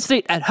beaten Penn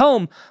State at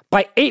home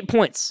by 8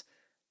 points.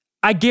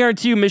 I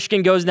guarantee you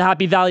Michigan goes into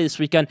Happy Valley this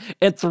weekend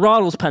and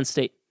throttles Penn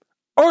State.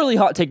 Early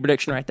hot take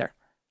prediction right there.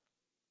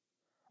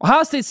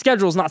 Ohio State's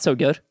schedule is not so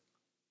good.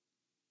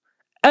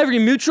 Every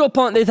mutual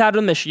opponent they've had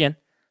with Michigan,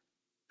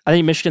 I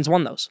think Michigan's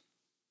won those.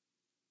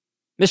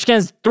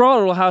 Michigan's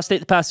throttled Ohio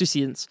State the past 2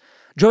 seasons.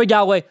 Joey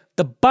Galloway,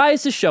 the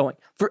bias is showing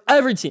for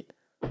every team.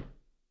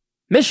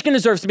 Michigan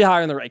deserves to be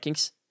higher in the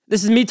rankings.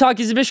 This is me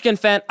talking as a Michigan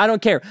fan. I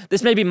don't care.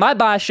 This may be my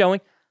bias showing,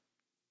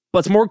 but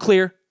it's more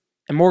clear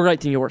and more right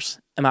than yours,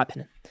 in my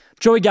opinion.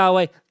 Joey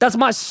Galloway, that's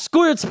my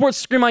Schoolyard Sports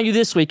Scream on you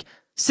this week.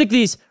 Sick of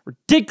these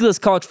ridiculous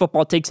college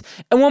football takes.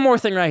 And one more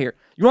thing right here.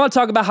 You want to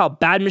talk about how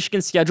bad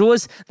Michigan's schedule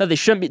is, that they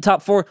shouldn't be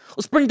top 4?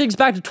 Let's bring things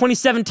back to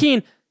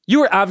 2017. You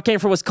were advocating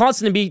for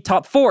Wisconsin to be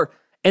top 4,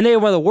 and they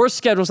had one of the worst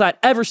schedules I'd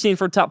ever seen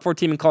for a top 4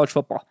 team in college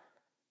football.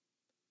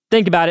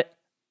 Think about it.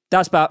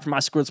 That's about it for my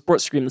Schoolyard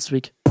Sports Scream this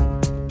week.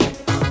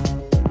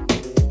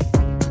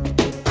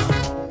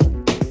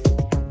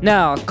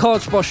 Now,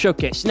 college football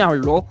showcase. Now we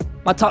roll.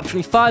 My top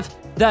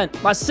 25, then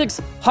my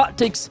 6 hot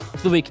takes for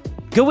the week.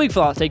 Good week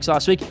for hot takes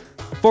last week.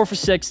 4 for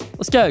 6.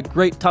 Let's get a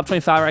great top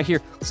 25 right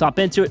here. Let's hop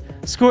into it.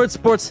 Schoolyard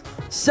Sports'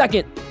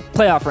 second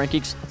playoff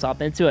rankings. Let's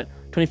hop into it.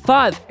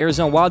 25,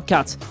 Arizona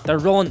Wildcats. They're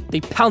rolling.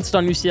 They pounced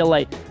on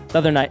UCLA the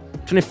other night.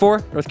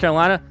 24, North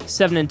Carolina,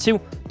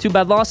 7-2. 2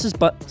 bad losses,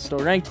 but still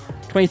ranked.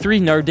 23,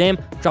 Notre Dame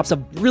drops a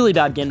really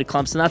bad game to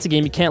Clemson. That's a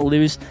game you can't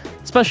lose,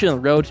 especially on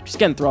the road. Just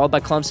getting throttled by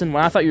Clemson.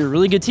 When I thought you were a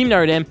really good team,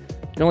 Notre Dame,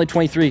 you're only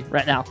 23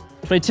 right now.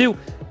 22,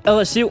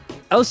 LSU.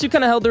 LSU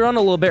kind of held their own a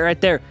little bit right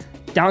there.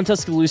 Down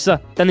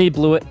Tuscaloosa, then they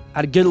blew it.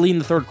 Had a good lead in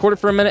the third quarter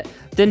for a minute.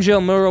 Then Joe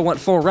Murrow went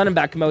full running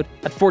back mode,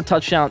 had 4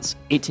 touchdowns,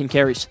 18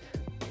 carries.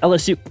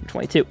 LSU,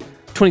 22.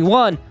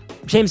 21,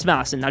 James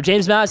Madison. Now,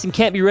 James Madison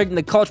can't be rigged in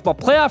the college football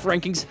playoff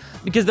rankings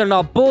because they're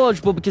not bowl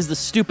eligible because of the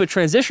stupid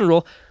transition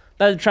rule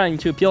that they're trying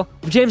to appeal.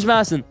 But James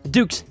Madison,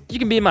 Dukes, you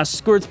can be in my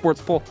Schoolyard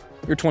Sports poll.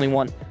 You're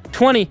 21.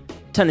 20,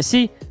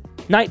 Tennessee.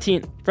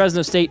 19,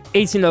 Fresno State.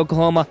 18,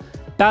 Oklahoma.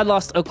 Bad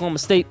loss to Oklahoma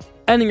State,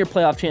 ending your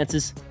playoff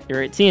chances.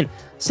 You're 18.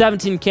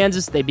 17,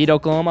 Kansas. They beat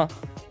Oklahoma.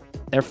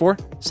 Therefore,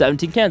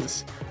 17,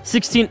 Kansas.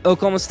 16,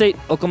 Oklahoma State.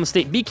 Oklahoma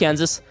State beat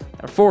Kansas.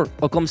 Therefore,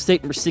 Oklahoma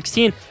State number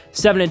 16.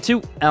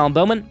 7-2, Alan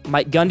Bowman,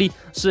 Mike Gundy.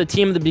 So the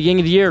team at the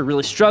beginning of the year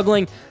really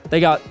struggling. They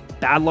got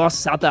bad loss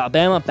to South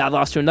Alabama, bad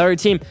loss to another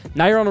team.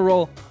 Now you're on a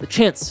roll. The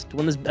chance to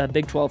win this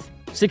Big 12.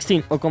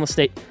 16, Oklahoma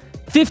State.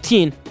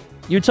 15,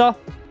 Utah.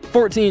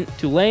 14,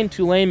 Tulane.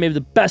 Tulane, maybe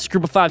the best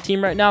group of 5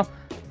 team right now.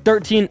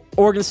 13,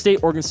 Oregon State.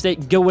 Oregon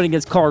State, good win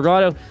against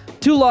Colorado.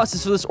 2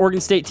 losses for this Oregon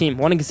State team.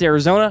 One against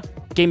Arizona,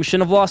 game you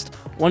shouldn't have lost.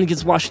 One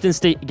against Washington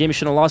State, a game you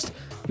shouldn't have lost.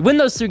 You win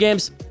those 2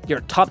 games, you're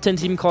a top 10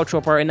 team in college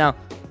football right now.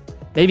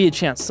 Maybe a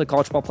chance to the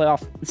college football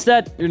playoff.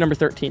 Instead, you're number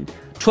 13.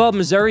 12,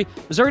 Missouri.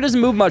 Missouri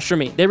doesn't move much for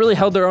me. They really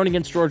held their own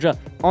against Georgia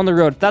on the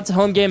road. If that's a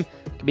home game,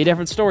 it could be a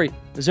different story.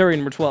 Missouri,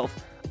 number 12.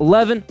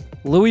 11,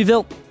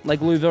 Louisville. Like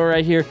Louisville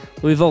right here.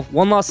 Louisville,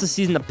 1 loss this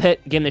season to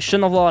Pitt, a game they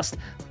shouldn't have lost.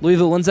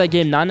 Louisville wins that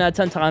game 9 out of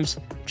 10 times.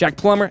 Jack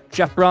Plummer,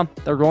 Jeff Brom,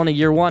 they're rolling a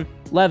year 1.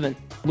 11,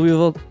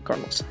 Louisville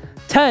Cardinals.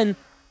 10,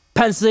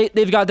 Penn State.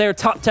 They've got their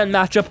top 10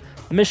 matchup.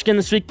 Michigan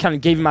this week, kind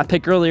of gave you my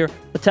pick earlier.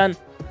 But 10,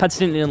 Penn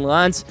State Indian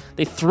Lions.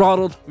 They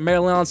throttled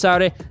Maryland on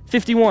Saturday,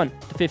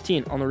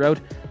 51-15 on the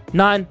road.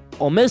 9,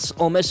 Ole Miss.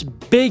 Ole Miss,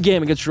 big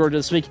game against Georgia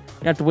this week.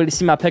 You have to wait to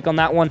see my pick on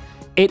that one.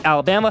 8,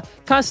 Alabama.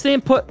 Kind of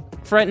staying put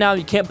for right now.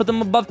 You can't put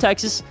them above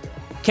Texas.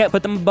 Can't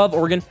put them above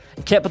Oregon.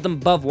 And can't put them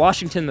above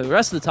Washington and the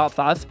rest of the top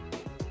 5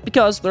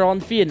 because they're all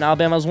undefeated. And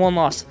Alabama has 1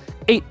 loss.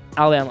 8,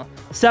 Alabama.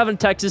 7,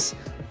 Texas.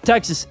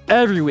 Texas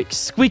every week,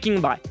 squeaking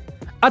by.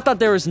 I thought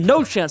there was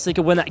no chance they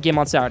could win that game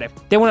on Saturday.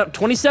 They went up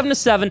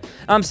 27-7.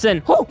 I'm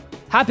saying,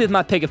 happy with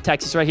my pick of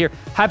Texas right here.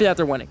 Happy that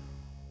they're winning.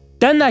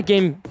 Then that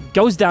game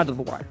goes down to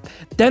the wire.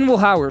 Then Will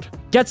Howard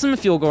gets them in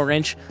field goal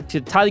range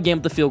to tie the game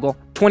with the field goal,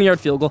 20-yard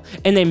field goal,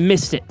 and they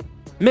missed it.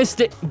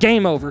 Missed it,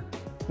 game over.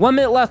 1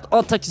 minute left,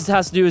 all Texas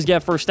has to do is get a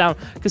first down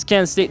because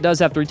Kansas State does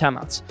have 3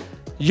 timeouts.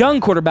 Young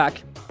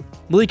quarterback,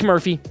 Malik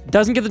Murphy,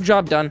 doesn't get the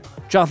job done.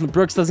 Jonathan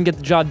Brooks doesn't get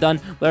the job done,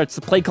 whether it's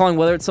the play calling,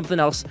 whether it's something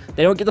else.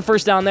 They don't get the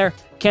first down there.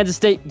 Kansas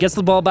State gets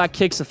the ball back,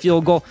 kicks a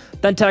field goal.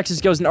 Then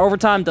Texas goes in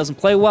overtime, doesn't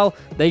play well.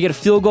 They get a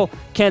field goal.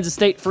 Kansas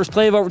State, first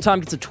play of overtime,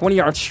 gets a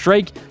 20-yard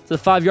strike to the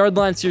 5-yard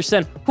line. So you're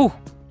saying,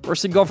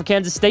 first and goal for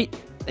Kansas State.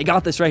 They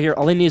got this right here.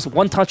 All they need is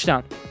 1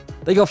 touchdown.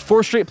 They go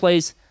 4 straight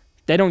plays.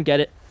 They don't get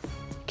it.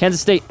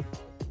 Kansas State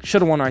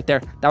should have won right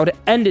there. That would have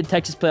ended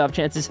Texas' playoff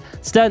chances.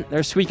 Instead,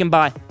 they're squeaking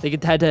by. They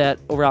get head-to-head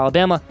over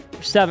Alabama.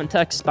 7,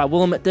 Texas, but I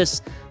will admit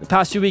this. The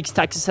past few weeks,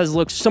 Texas has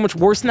looked so much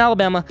worse than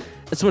Alabama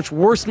and so much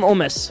worse than Ole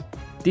Miss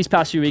these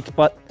past few weeks,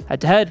 but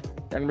head-to-head,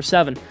 they're number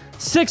 7.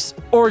 6,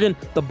 Oregon,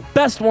 the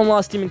best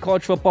 1-loss team in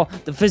college football.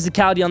 The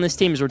physicality on this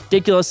team is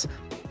ridiculous.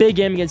 Big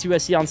game against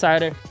USC on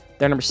Saturday.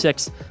 They're number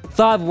 6.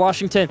 5,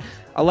 Washington.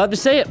 I love to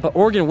say it, but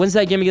Oregon wins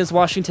that game against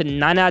Washington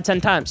 9 out of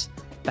 10 times.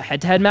 But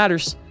head-to-head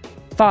matters.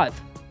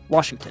 5,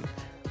 Washington.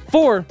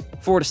 4,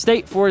 Florida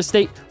State. Florida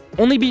State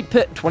only beat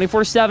Pitt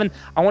 24-7.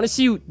 I want to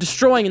see you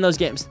destroying in those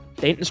games.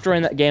 They ain't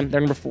destroying that game. They're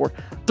number 4.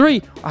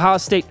 3, Ohio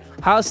State.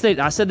 Ohio State,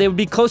 I said they would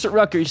be close at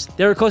Rutgers.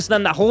 They were close to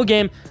them that whole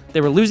game. They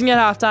were losing at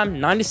halftime,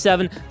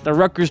 9-7. The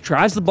Rutgers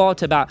drives the ball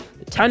to about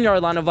the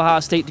 10-yard line of Ohio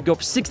State to go up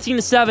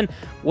 16-7.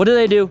 What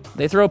do?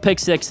 They throw a pick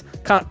 6.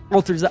 Kind of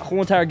alters that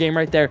whole entire game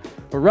right there.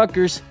 But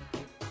Rutgers,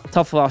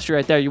 tough loss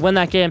right there. You win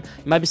that game,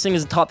 you might be seen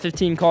as a top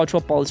 15 college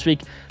football this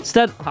week.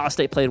 Instead, Ohio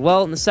State played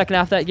well in the second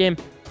half of that game.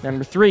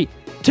 Number 3.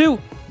 2,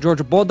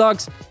 Georgia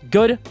Bulldogs.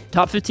 Good.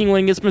 Top 15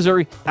 win against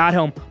Missouri at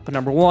home. But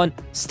number 1,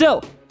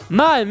 still,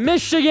 my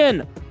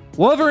Michigan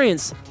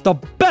Wolverines, the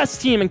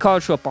best team in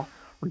college football,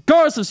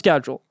 regardless of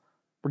schedule,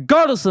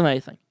 regardless of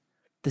anything.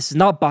 This is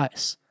not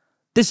bias.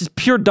 This is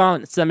pure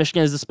dominance that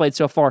Michigan has displayed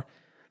so far.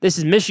 This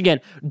is Michigan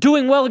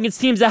doing well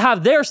against teams that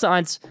have their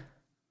signs.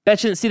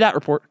 Bet you didn't see that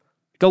report.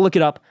 Go look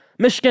it up.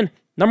 Michigan,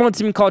 number 1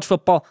 team in college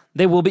football.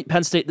 They will beat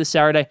Penn State this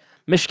Saturday.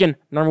 Michigan,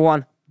 number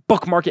 1.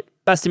 Bookmark it.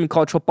 Best team in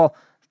college football.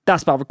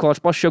 That's Power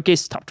College Ball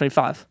Showcase Top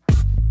 25.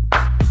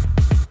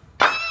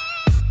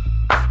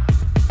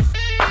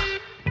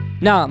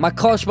 Now, my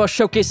College Ball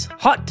Showcase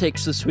hot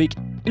takes this week.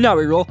 You know how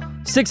we roll.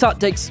 6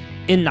 hot takes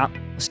in now.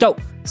 Let's go.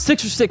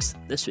 6 for 6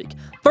 this week.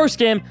 First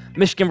game,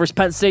 Michigan versus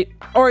Penn State.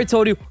 Already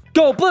told you,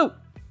 go blue!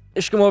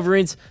 Michigan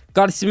Wolverines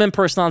got to see them in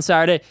person on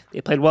Saturday.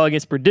 They played well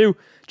against Purdue.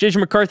 J.J.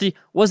 McCarthy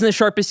wasn't the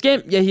sharpest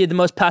game, yet he had the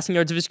most passing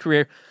yards of his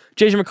career.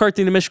 J.J.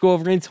 McCarthy and the Michigan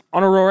Wolverines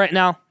on a roll right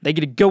now. They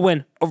get a good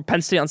win over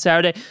Penn State on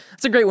Saturday.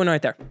 That's a great win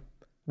right there.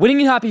 Winning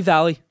in Happy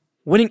Valley,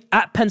 winning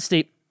at Penn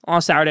State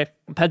on Saturday.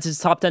 Penn State's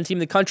top 10 team in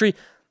the country.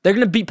 They're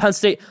going to beat Penn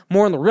State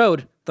more on the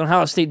road than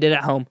Ohio State did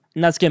at home.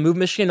 And that's going to move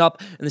Michigan up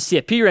in the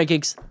CFP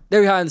rankings.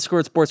 Very high in the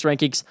Scored Sports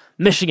rankings.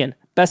 Michigan,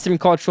 best team in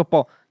college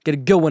football, get a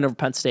good win over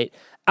Penn State.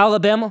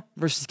 Alabama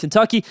versus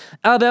Kentucky.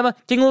 Alabama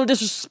getting a little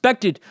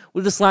disrespected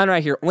with this line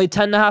right here. Only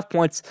 10.5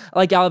 points. I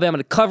like Alabama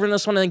to cover in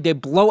this one. I think they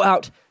blow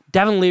out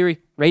Devin Leary,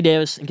 Ray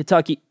Davis, and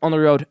Kentucky on the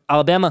road.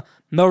 Alabama,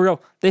 no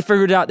real. They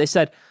figured it out. They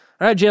said,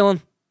 all right,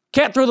 Jalen,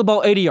 can't throw the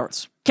ball 80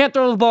 yards. Can't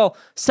throw the ball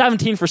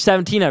 17 for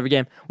 17 every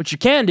game. What you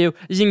can do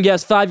is you can get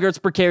 5 yards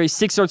per carry,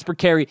 6 yards per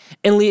carry,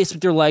 and lead us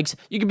with your legs.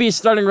 You can be a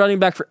starting running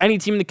back for any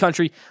team in the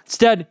country.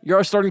 Instead, you're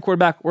our starting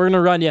quarterback. We're going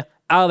to run you.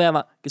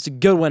 Alabama gets a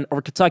good win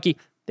over Kentucky.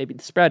 They beat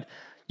the spread.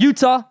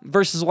 Utah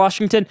versus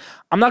Washington.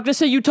 I'm not going to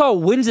say Utah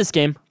wins this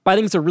game, but I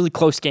think it's a really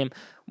close game.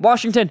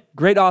 Washington,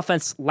 great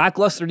offense,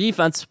 lackluster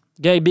defense.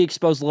 Going to be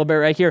exposed a little bit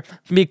right here. It's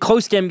going to be a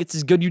close game against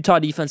this good Utah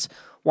defense.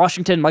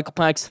 Washington, Michael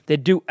Penix, they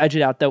do edge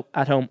it out, though,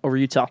 at home over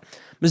Utah.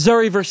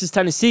 Missouri versus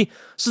Tennessee.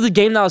 This is the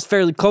game that was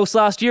fairly close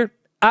last year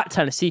at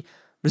Tennessee.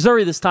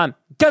 Missouri this time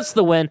gets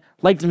the win.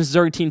 Like the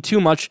Missouri team too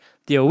much.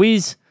 The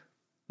OEs,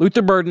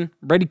 Luther Burden,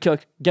 Brady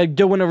Cook, get a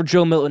good win over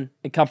Joe Milton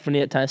and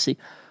company at Tennessee.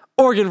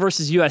 Oregon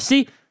versus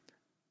USC.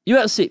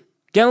 USC,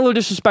 getting a little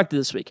disrespected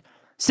this week.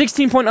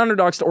 16-point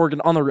underdogs to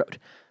Oregon on the road.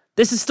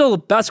 This is still the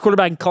best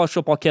quarterback in college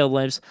football, Caleb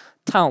Williams,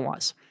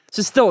 talent-wise. This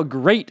is still a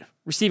great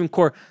receiving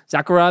core.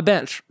 Zachariah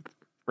Bench,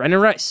 Brandon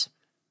Rice,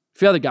 a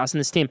few other guys in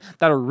this team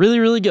that are really,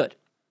 really good.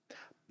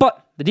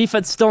 But the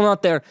defense is still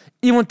not there.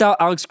 Even without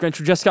Alex Grinch,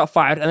 who just got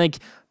fired, I think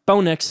Bo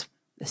Nix,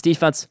 this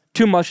defense,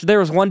 too much. If there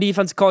was one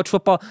defense in college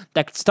football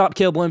that could stop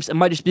Caleb Williams, it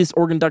might just be this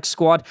Oregon Ducks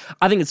squad.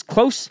 I think it's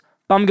close,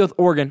 but I'm going to go with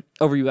Oregon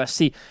over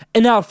USC.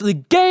 And now for the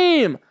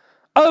game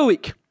of the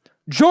week,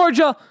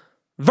 Georgia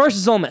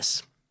versus Ole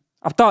Miss.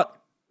 I've thought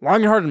long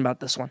and hard about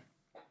this one.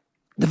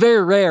 The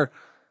very rare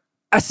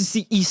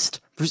SEC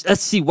East versus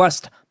SEC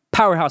West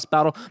powerhouse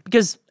battle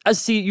because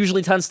SC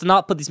usually tends to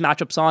not put these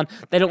matchups on.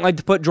 They don't like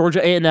to put Georgia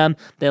A&M.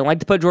 They don't like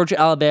to put Georgia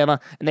Alabama.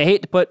 And they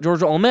hate to put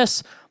Georgia Ole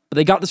Miss. But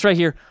they got this right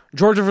here.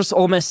 Georgia versus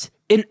Ole Miss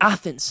in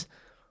Athens.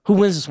 Who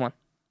wins this one?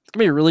 It's going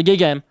to be a really good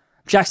game.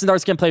 Jackson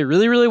Dart's going to play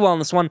really, really well in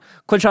this one.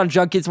 Quinshon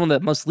Judkins, one of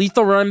the most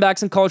lethal running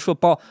backs in college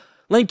football.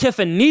 Lane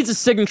Kiffin needs a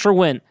signature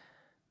win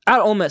at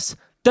Ole Miss.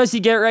 Does he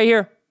get it right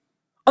here?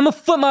 I'm going to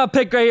flip my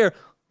pick right here.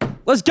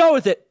 Let's go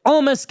with it.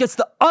 Ole Miss gets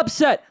the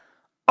upset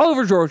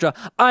over Georgia.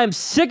 I am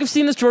sick of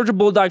seeing this Georgia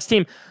Bulldogs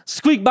team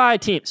squeak by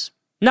teams.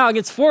 Now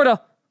against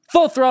Florida,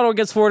 full throttle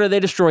against Florida, they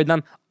destroyed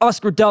them.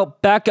 Oscar Dell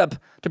back up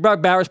to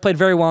Brock Bowers, played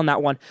very well in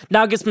that one.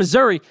 Now against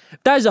Missouri,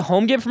 if that is a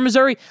home game for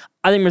Missouri,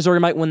 I think Missouri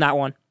might win that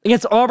one.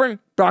 Against Auburn,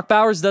 Brock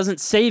Bowers doesn't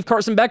save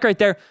Carson Beck right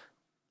there.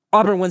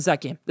 Auburn wins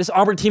that game. This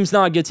Auburn team's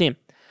not a good team.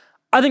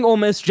 I think Ole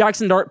Miss,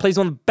 Jackson Dart plays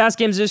one of the best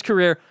games of his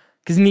career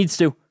because he needs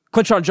to.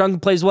 Quinshon Judkins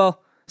plays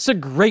well. It's a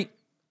great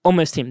Ole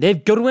Miss team. They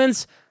have good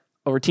wins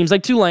over teams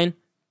like Tulane,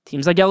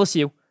 teams like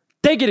LSU.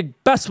 They get a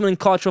best win in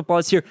college football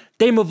this year.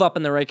 They move up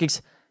in the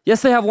rankings.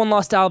 Yes, they have one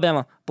loss to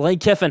Alabama. But Lane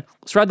Kiffin,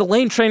 let's ride the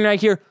Lane train right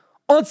here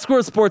on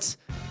Square Sports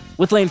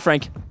with Lane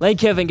Frank. Lane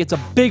Kiffin gets a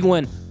big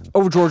win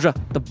over Georgia,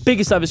 the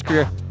biggest of his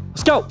career.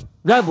 Let's go.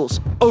 Rebels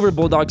over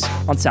Bulldogs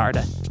on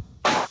Saturday.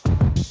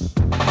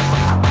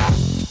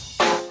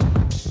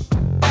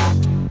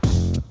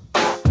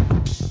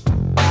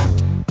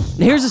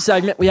 And here's a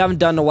segment we haven't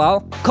done in a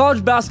while.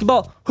 College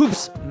basketball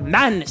hoops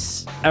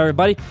madness.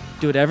 Everybody,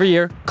 do it every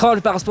year.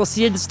 College basketball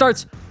season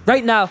starts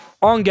right now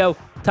on go.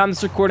 Time of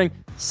this recording,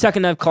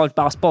 second night of college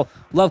basketball.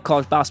 Love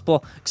college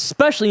basketball,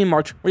 especially in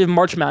March. We have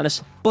March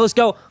Madness. But let's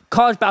go.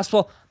 College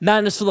basketball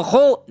madness for the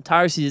whole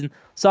entire season.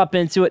 Let's hop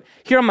into it.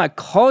 Here are my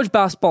college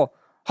basketball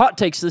hot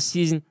takes this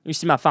season. You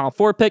see my Final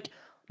Four pick,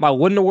 my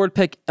Wooden Award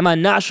pick, and my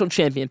national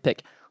champion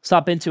pick. Let's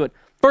hop into it.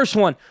 First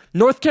one,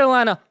 North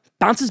Carolina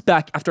bounces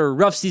back after a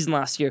rough season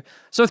last year.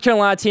 North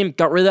Carolina team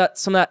got rid of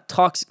some of that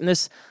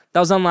toxicness that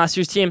was on last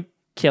year's team.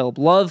 Caleb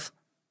Love,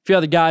 a few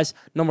other guys,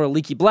 no more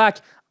Leaky Black.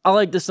 I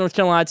like this North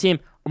Carolina team.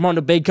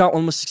 Armando Bacot, one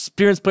of the most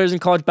experienced players in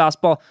college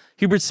basketball.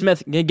 Hubert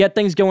Smith, going to get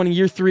things going in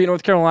year 3 at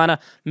North Carolina.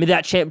 Made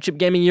that championship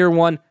game in year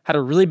 1. Had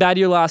a really bad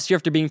year last year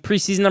after being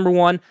preseason number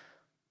 1.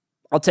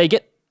 I'll take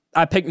it.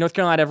 I picked North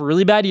Carolina to have a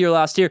really bad year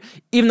last year,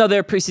 even though they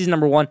were preseason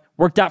number 1.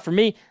 Worked out for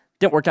me.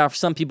 Didn't work out for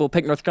some people who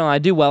picked North Carolina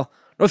to do well.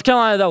 North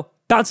Carolina, though,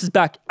 bounces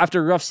back after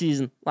a rough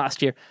season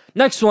last year.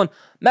 Next one,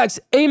 Max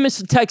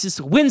Amos of Texas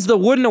wins the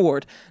Wooden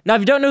Award. Now,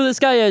 if you don't know who this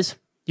guy is,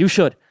 you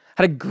should.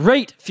 Had a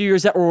great few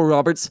years at Oral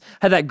Roberts.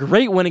 Had that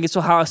great win against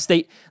Ohio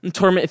State in the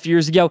tournament a few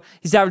years ago.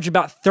 He's averaged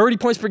about 30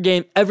 points per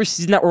game every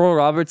season at Oral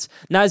Roberts.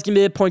 Now he's going to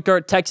be the point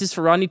guard at Texas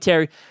for Rodney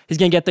Terry. He's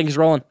going to get things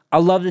rolling. I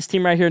love this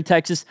team right here in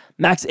Texas.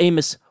 Max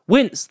Amos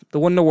wins the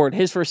Wooden Award,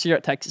 his first year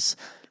at Texas.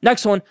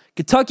 Next one,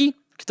 Kentucky.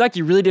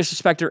 Kentucky really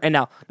disrespect her. And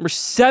now, number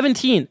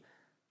 17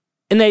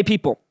 in the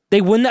AP poll. They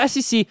win the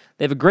SEC.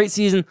 They have a great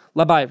season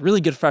led by a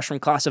really good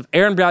freshman class of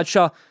Aaron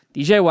Bradshaw,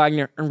 DJ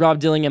Wagner, and Rob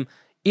Dillingham.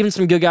 Even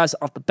some good guys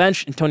off the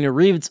bench. Antonio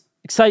Reeves.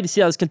 Excited to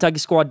see how this Kentucky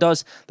squad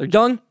does. They're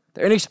young.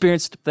 They're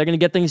inexperienced. They're going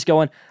to get things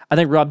going. I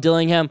think Rob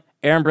Dillingham,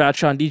 Aaron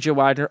Bradshaw, and DJ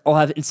Wagner all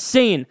have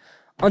insane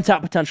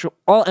untapped potential.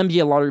 All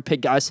NBA lottery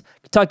pick guys.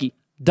 Kentucky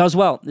does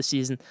well this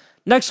season.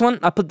 Next one,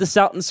 I put this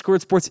out in the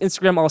Scored Sports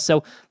Instagram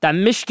also, that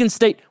Michigan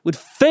State would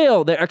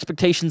fail their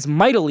expectations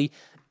mightily,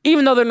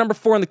 even though they're number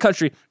 4 in the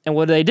country. And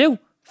what do?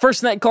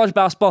 First night in college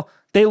basketball,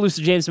 they lose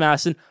to James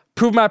Madison.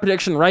 Prove my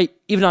prediction right,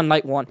 even on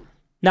night 1.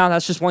 Now,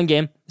 that's just one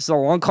game. This is a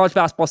long college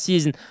basketball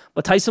season.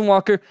 But Tyson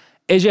Walker,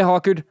 AJ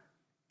Hawkard,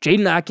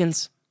 Jaden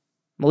Atkins,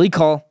 Malik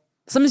Hall,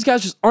 some of these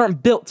guys just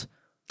aren't built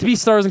to be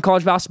stars in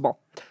college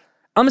basketball.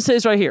 I'm going to say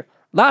this right here.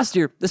 Last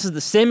year, this is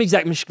the same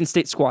exact Michigan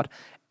State squad,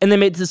 and they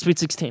made it to the Sweet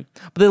 16.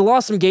 But they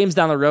lost some games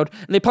down the road,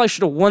 and they probably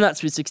should have won that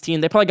Sweet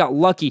 16. They probably got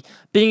lucky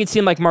beating a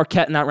team like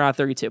Marquette in that round of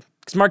 32.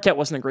 Because Marquette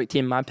wasn't a great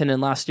team, in my opinion,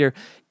 last year.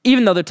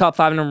 Even though they're top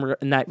 5 number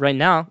in that right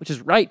now, which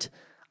is right.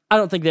 I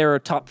don't think they were a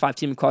top 5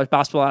 team in college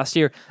basketball last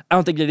year. I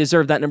don't think they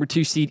deserved that number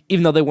 2 seed,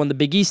 even though they won the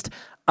Big East.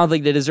 I don't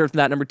think they deserved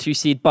that number 2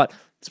 seed, but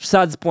it's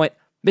besides the point.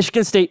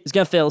 Michigan State is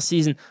going to fail this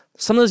season.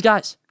 Some of those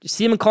guys, you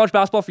see them in college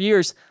basketball for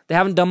years, they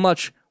haven't done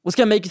much. What's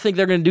going to make you think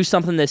they're going to do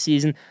something this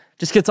season?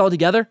 Just gets all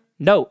together?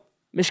 No.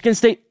 Michigan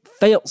State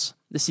fails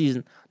this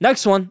season.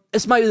 Next one,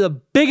 this might be the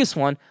biggest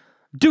one.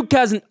 Duke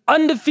has an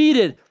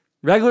undefeated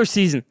regular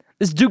season.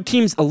 This Duke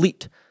team's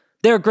elite.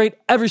 They're great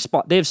every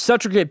spot. They have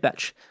such a great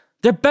bench.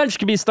 Their bench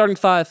could be a starting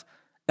 5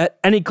 at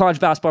any college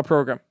basketball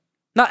program.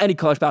 Not any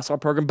college basketball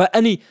program, but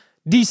any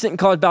decent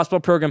college basketball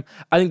program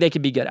I think they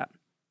could be good at.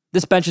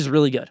 This bench is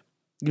really good.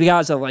 The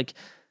guys are like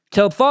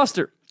Caleb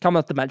Foster coming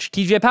off the bench,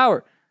 TJ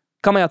Power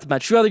coming off the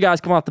bench, 2 other guys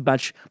coming off the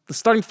bench. The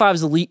starting 5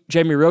 is elite.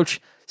 Jamie Roach,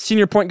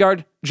 senior point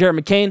guard,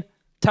 Jared McCain,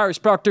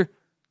 Tyrese Proctor,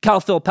 Cal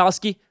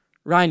Filipowski,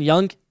 Ryan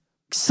Young.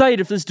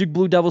 Excited for this Duke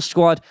Blue Devils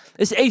squad.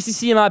 This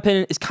ACC, in my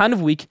opinion, is kind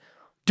of weak.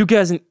 Duke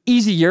has an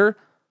easy year.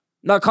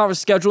 Not conference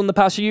schedule in the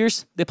past few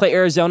years. They play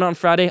Arizona on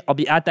Friday. I'll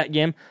be at that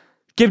game.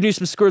 Giving you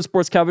some Scored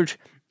Sports coverage.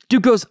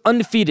 Duke goes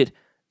undefeated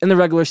in the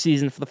regular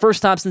season for the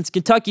first time since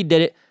Kentucky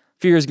did it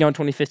few years ago in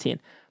 2015.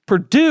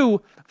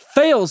 Purdue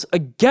fails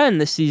again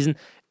this season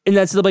in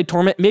the NCAA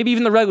tournament, maybe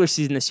even the regular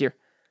season this year.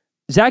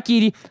 Zach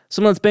Edey,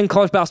 someone that's been in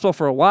college basketball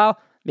for a while,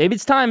 maybe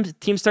it's time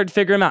teams start to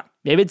figure him out.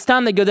 Maybe it's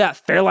time they go that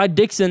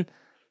Fairleigh-Dixon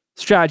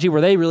strategy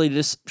where they really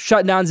just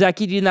shut down Zach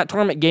Edey in that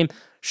tournament game,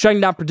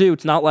 shutting down Purdue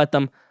to not let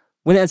them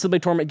win the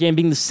NCAA tournament game,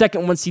 being the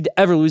second one seed to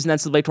ever lose an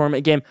NCAA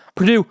tournament game.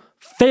 Purdue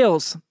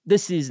fails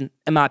this season,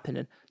 in my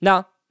opinion.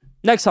 Now,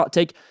 next hot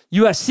take,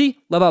 USC,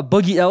 led by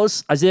Boogie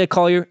Ellis, Isaiah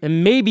Collier,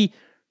 and maybe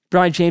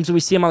Brian James, when we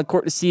see him on the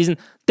court this season.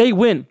 They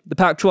win the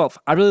Pac-12.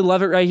 I really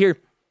love it right here.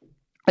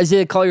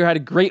 Isaiah Collier had a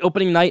great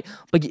opening night.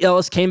 Boogie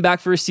Ellis came back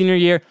for his senior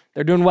year.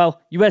 They're doing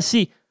well.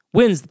 USC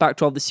wins the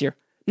Pac-12 this year.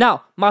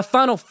 Now, my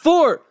final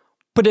 4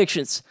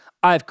 predictions.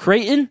 I have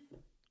Creighton,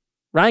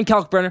 Ryan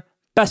Kalkbrenner,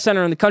 best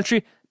center in the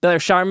country. Baylor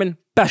Shireman,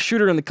 best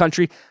shooter in the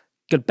country.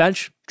 Good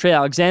bench. Trey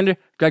Alexander,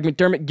 Greg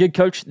McDermott, good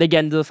coach. They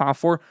get into the Final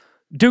Four.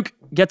 Duke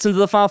gets into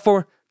the Final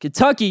Four.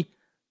 Kentucky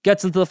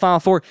gets into the Final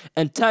Four.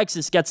 And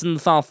Texas gets into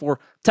the Final Four.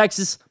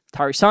 Texas,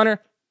 Tyrese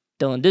Hunter,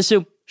 Dylan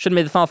Disu. Should have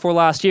made the Final Four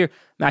last year.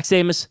 Max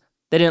Amos,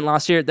 they didn't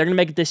last year. They're going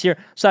to make it this year.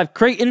 So I have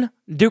Creighton,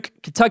 Duke,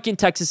 Kentucky, and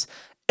Texas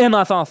in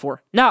my Final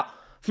Four. Now,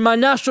 for my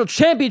national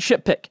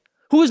championship pick,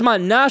 who is my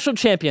national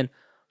champion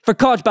for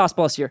college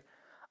basketball this year?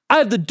 I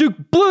have the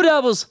Duke Blue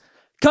Devils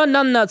cutting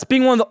down the nuts,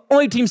 being one of the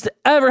only teams to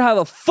ever have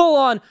a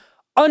full-on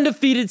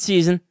undefeated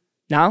season.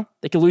 Now,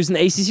 they could lose in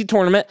the ACC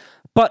tournament,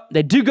 but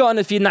they do go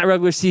undefeated in that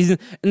regular season,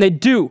 and they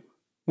do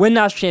win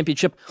national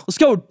championship. Let's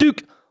go,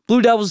 Duke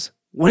Blue Devils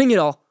winning it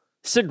all.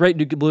 This is a great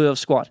Duke Blue Devils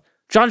squad.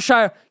 John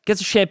Shire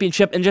gets a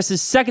championship in just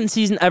his second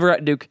season ever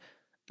at Duke.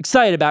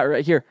 Excited about it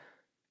right here.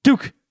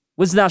 Duke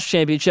wins the national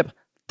championship.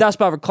 That's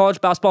about for college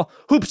basketball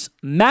hoops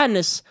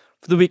madness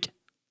for the week.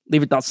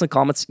 Leave your thoughts in the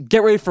comments.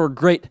 Get ready for a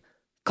great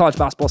college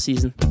basketball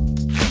season.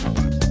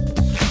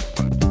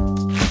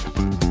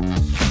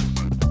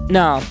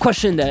 Now,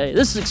 question day.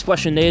 This week's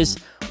question day is,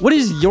 what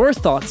is your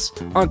thoughts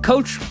on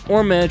coach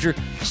or manager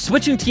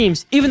switching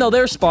teams even though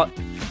their spot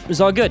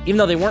is all good? Even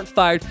though they weren't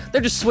fired,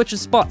 they're just switching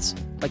spots.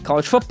 Like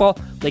college football,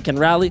 they can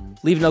rally,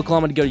 leaving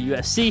Oklahoma to go to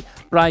USC.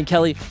 Brian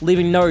Kelly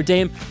leaving Notre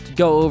Dame to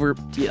go over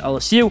to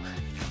LSU.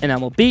 And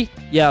MLB,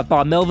 you have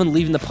Bob Melvin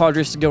leaving the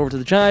Padres to go over to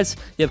the Giants.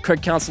 You have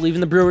Craig Counsell leaving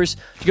the Brewers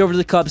to go over to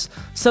the Cubs.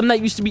 Something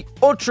that used to be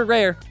ultra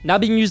rare, now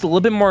being used a little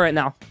bit more right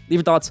now. Leave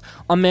your thoughts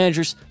on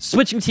managers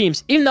switching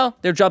teams, even though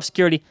their job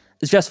security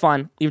is just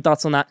fine. Leave your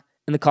thoughts on that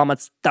in the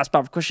comments. That's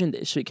about for question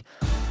this week.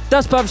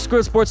 That's about for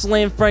Schoolyard Sports,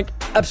 Lane Frank,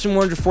 episode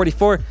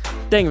 144.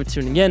 Thank you for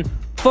tuning in.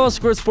 Follow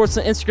Schoolyard Sports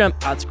on Instagram,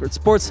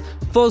 @SchoolyardSports.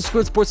 Follow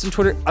Schoolyard Sports on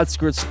Twitter,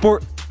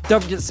 @SchoolyardSport.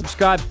 Don't forget to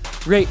subscribe,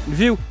 rate, and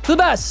review for the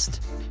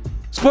best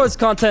sports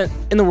content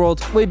in the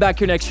world. We'll be back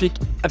here next week,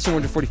 episode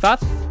 145.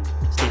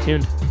 Stay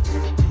tuned.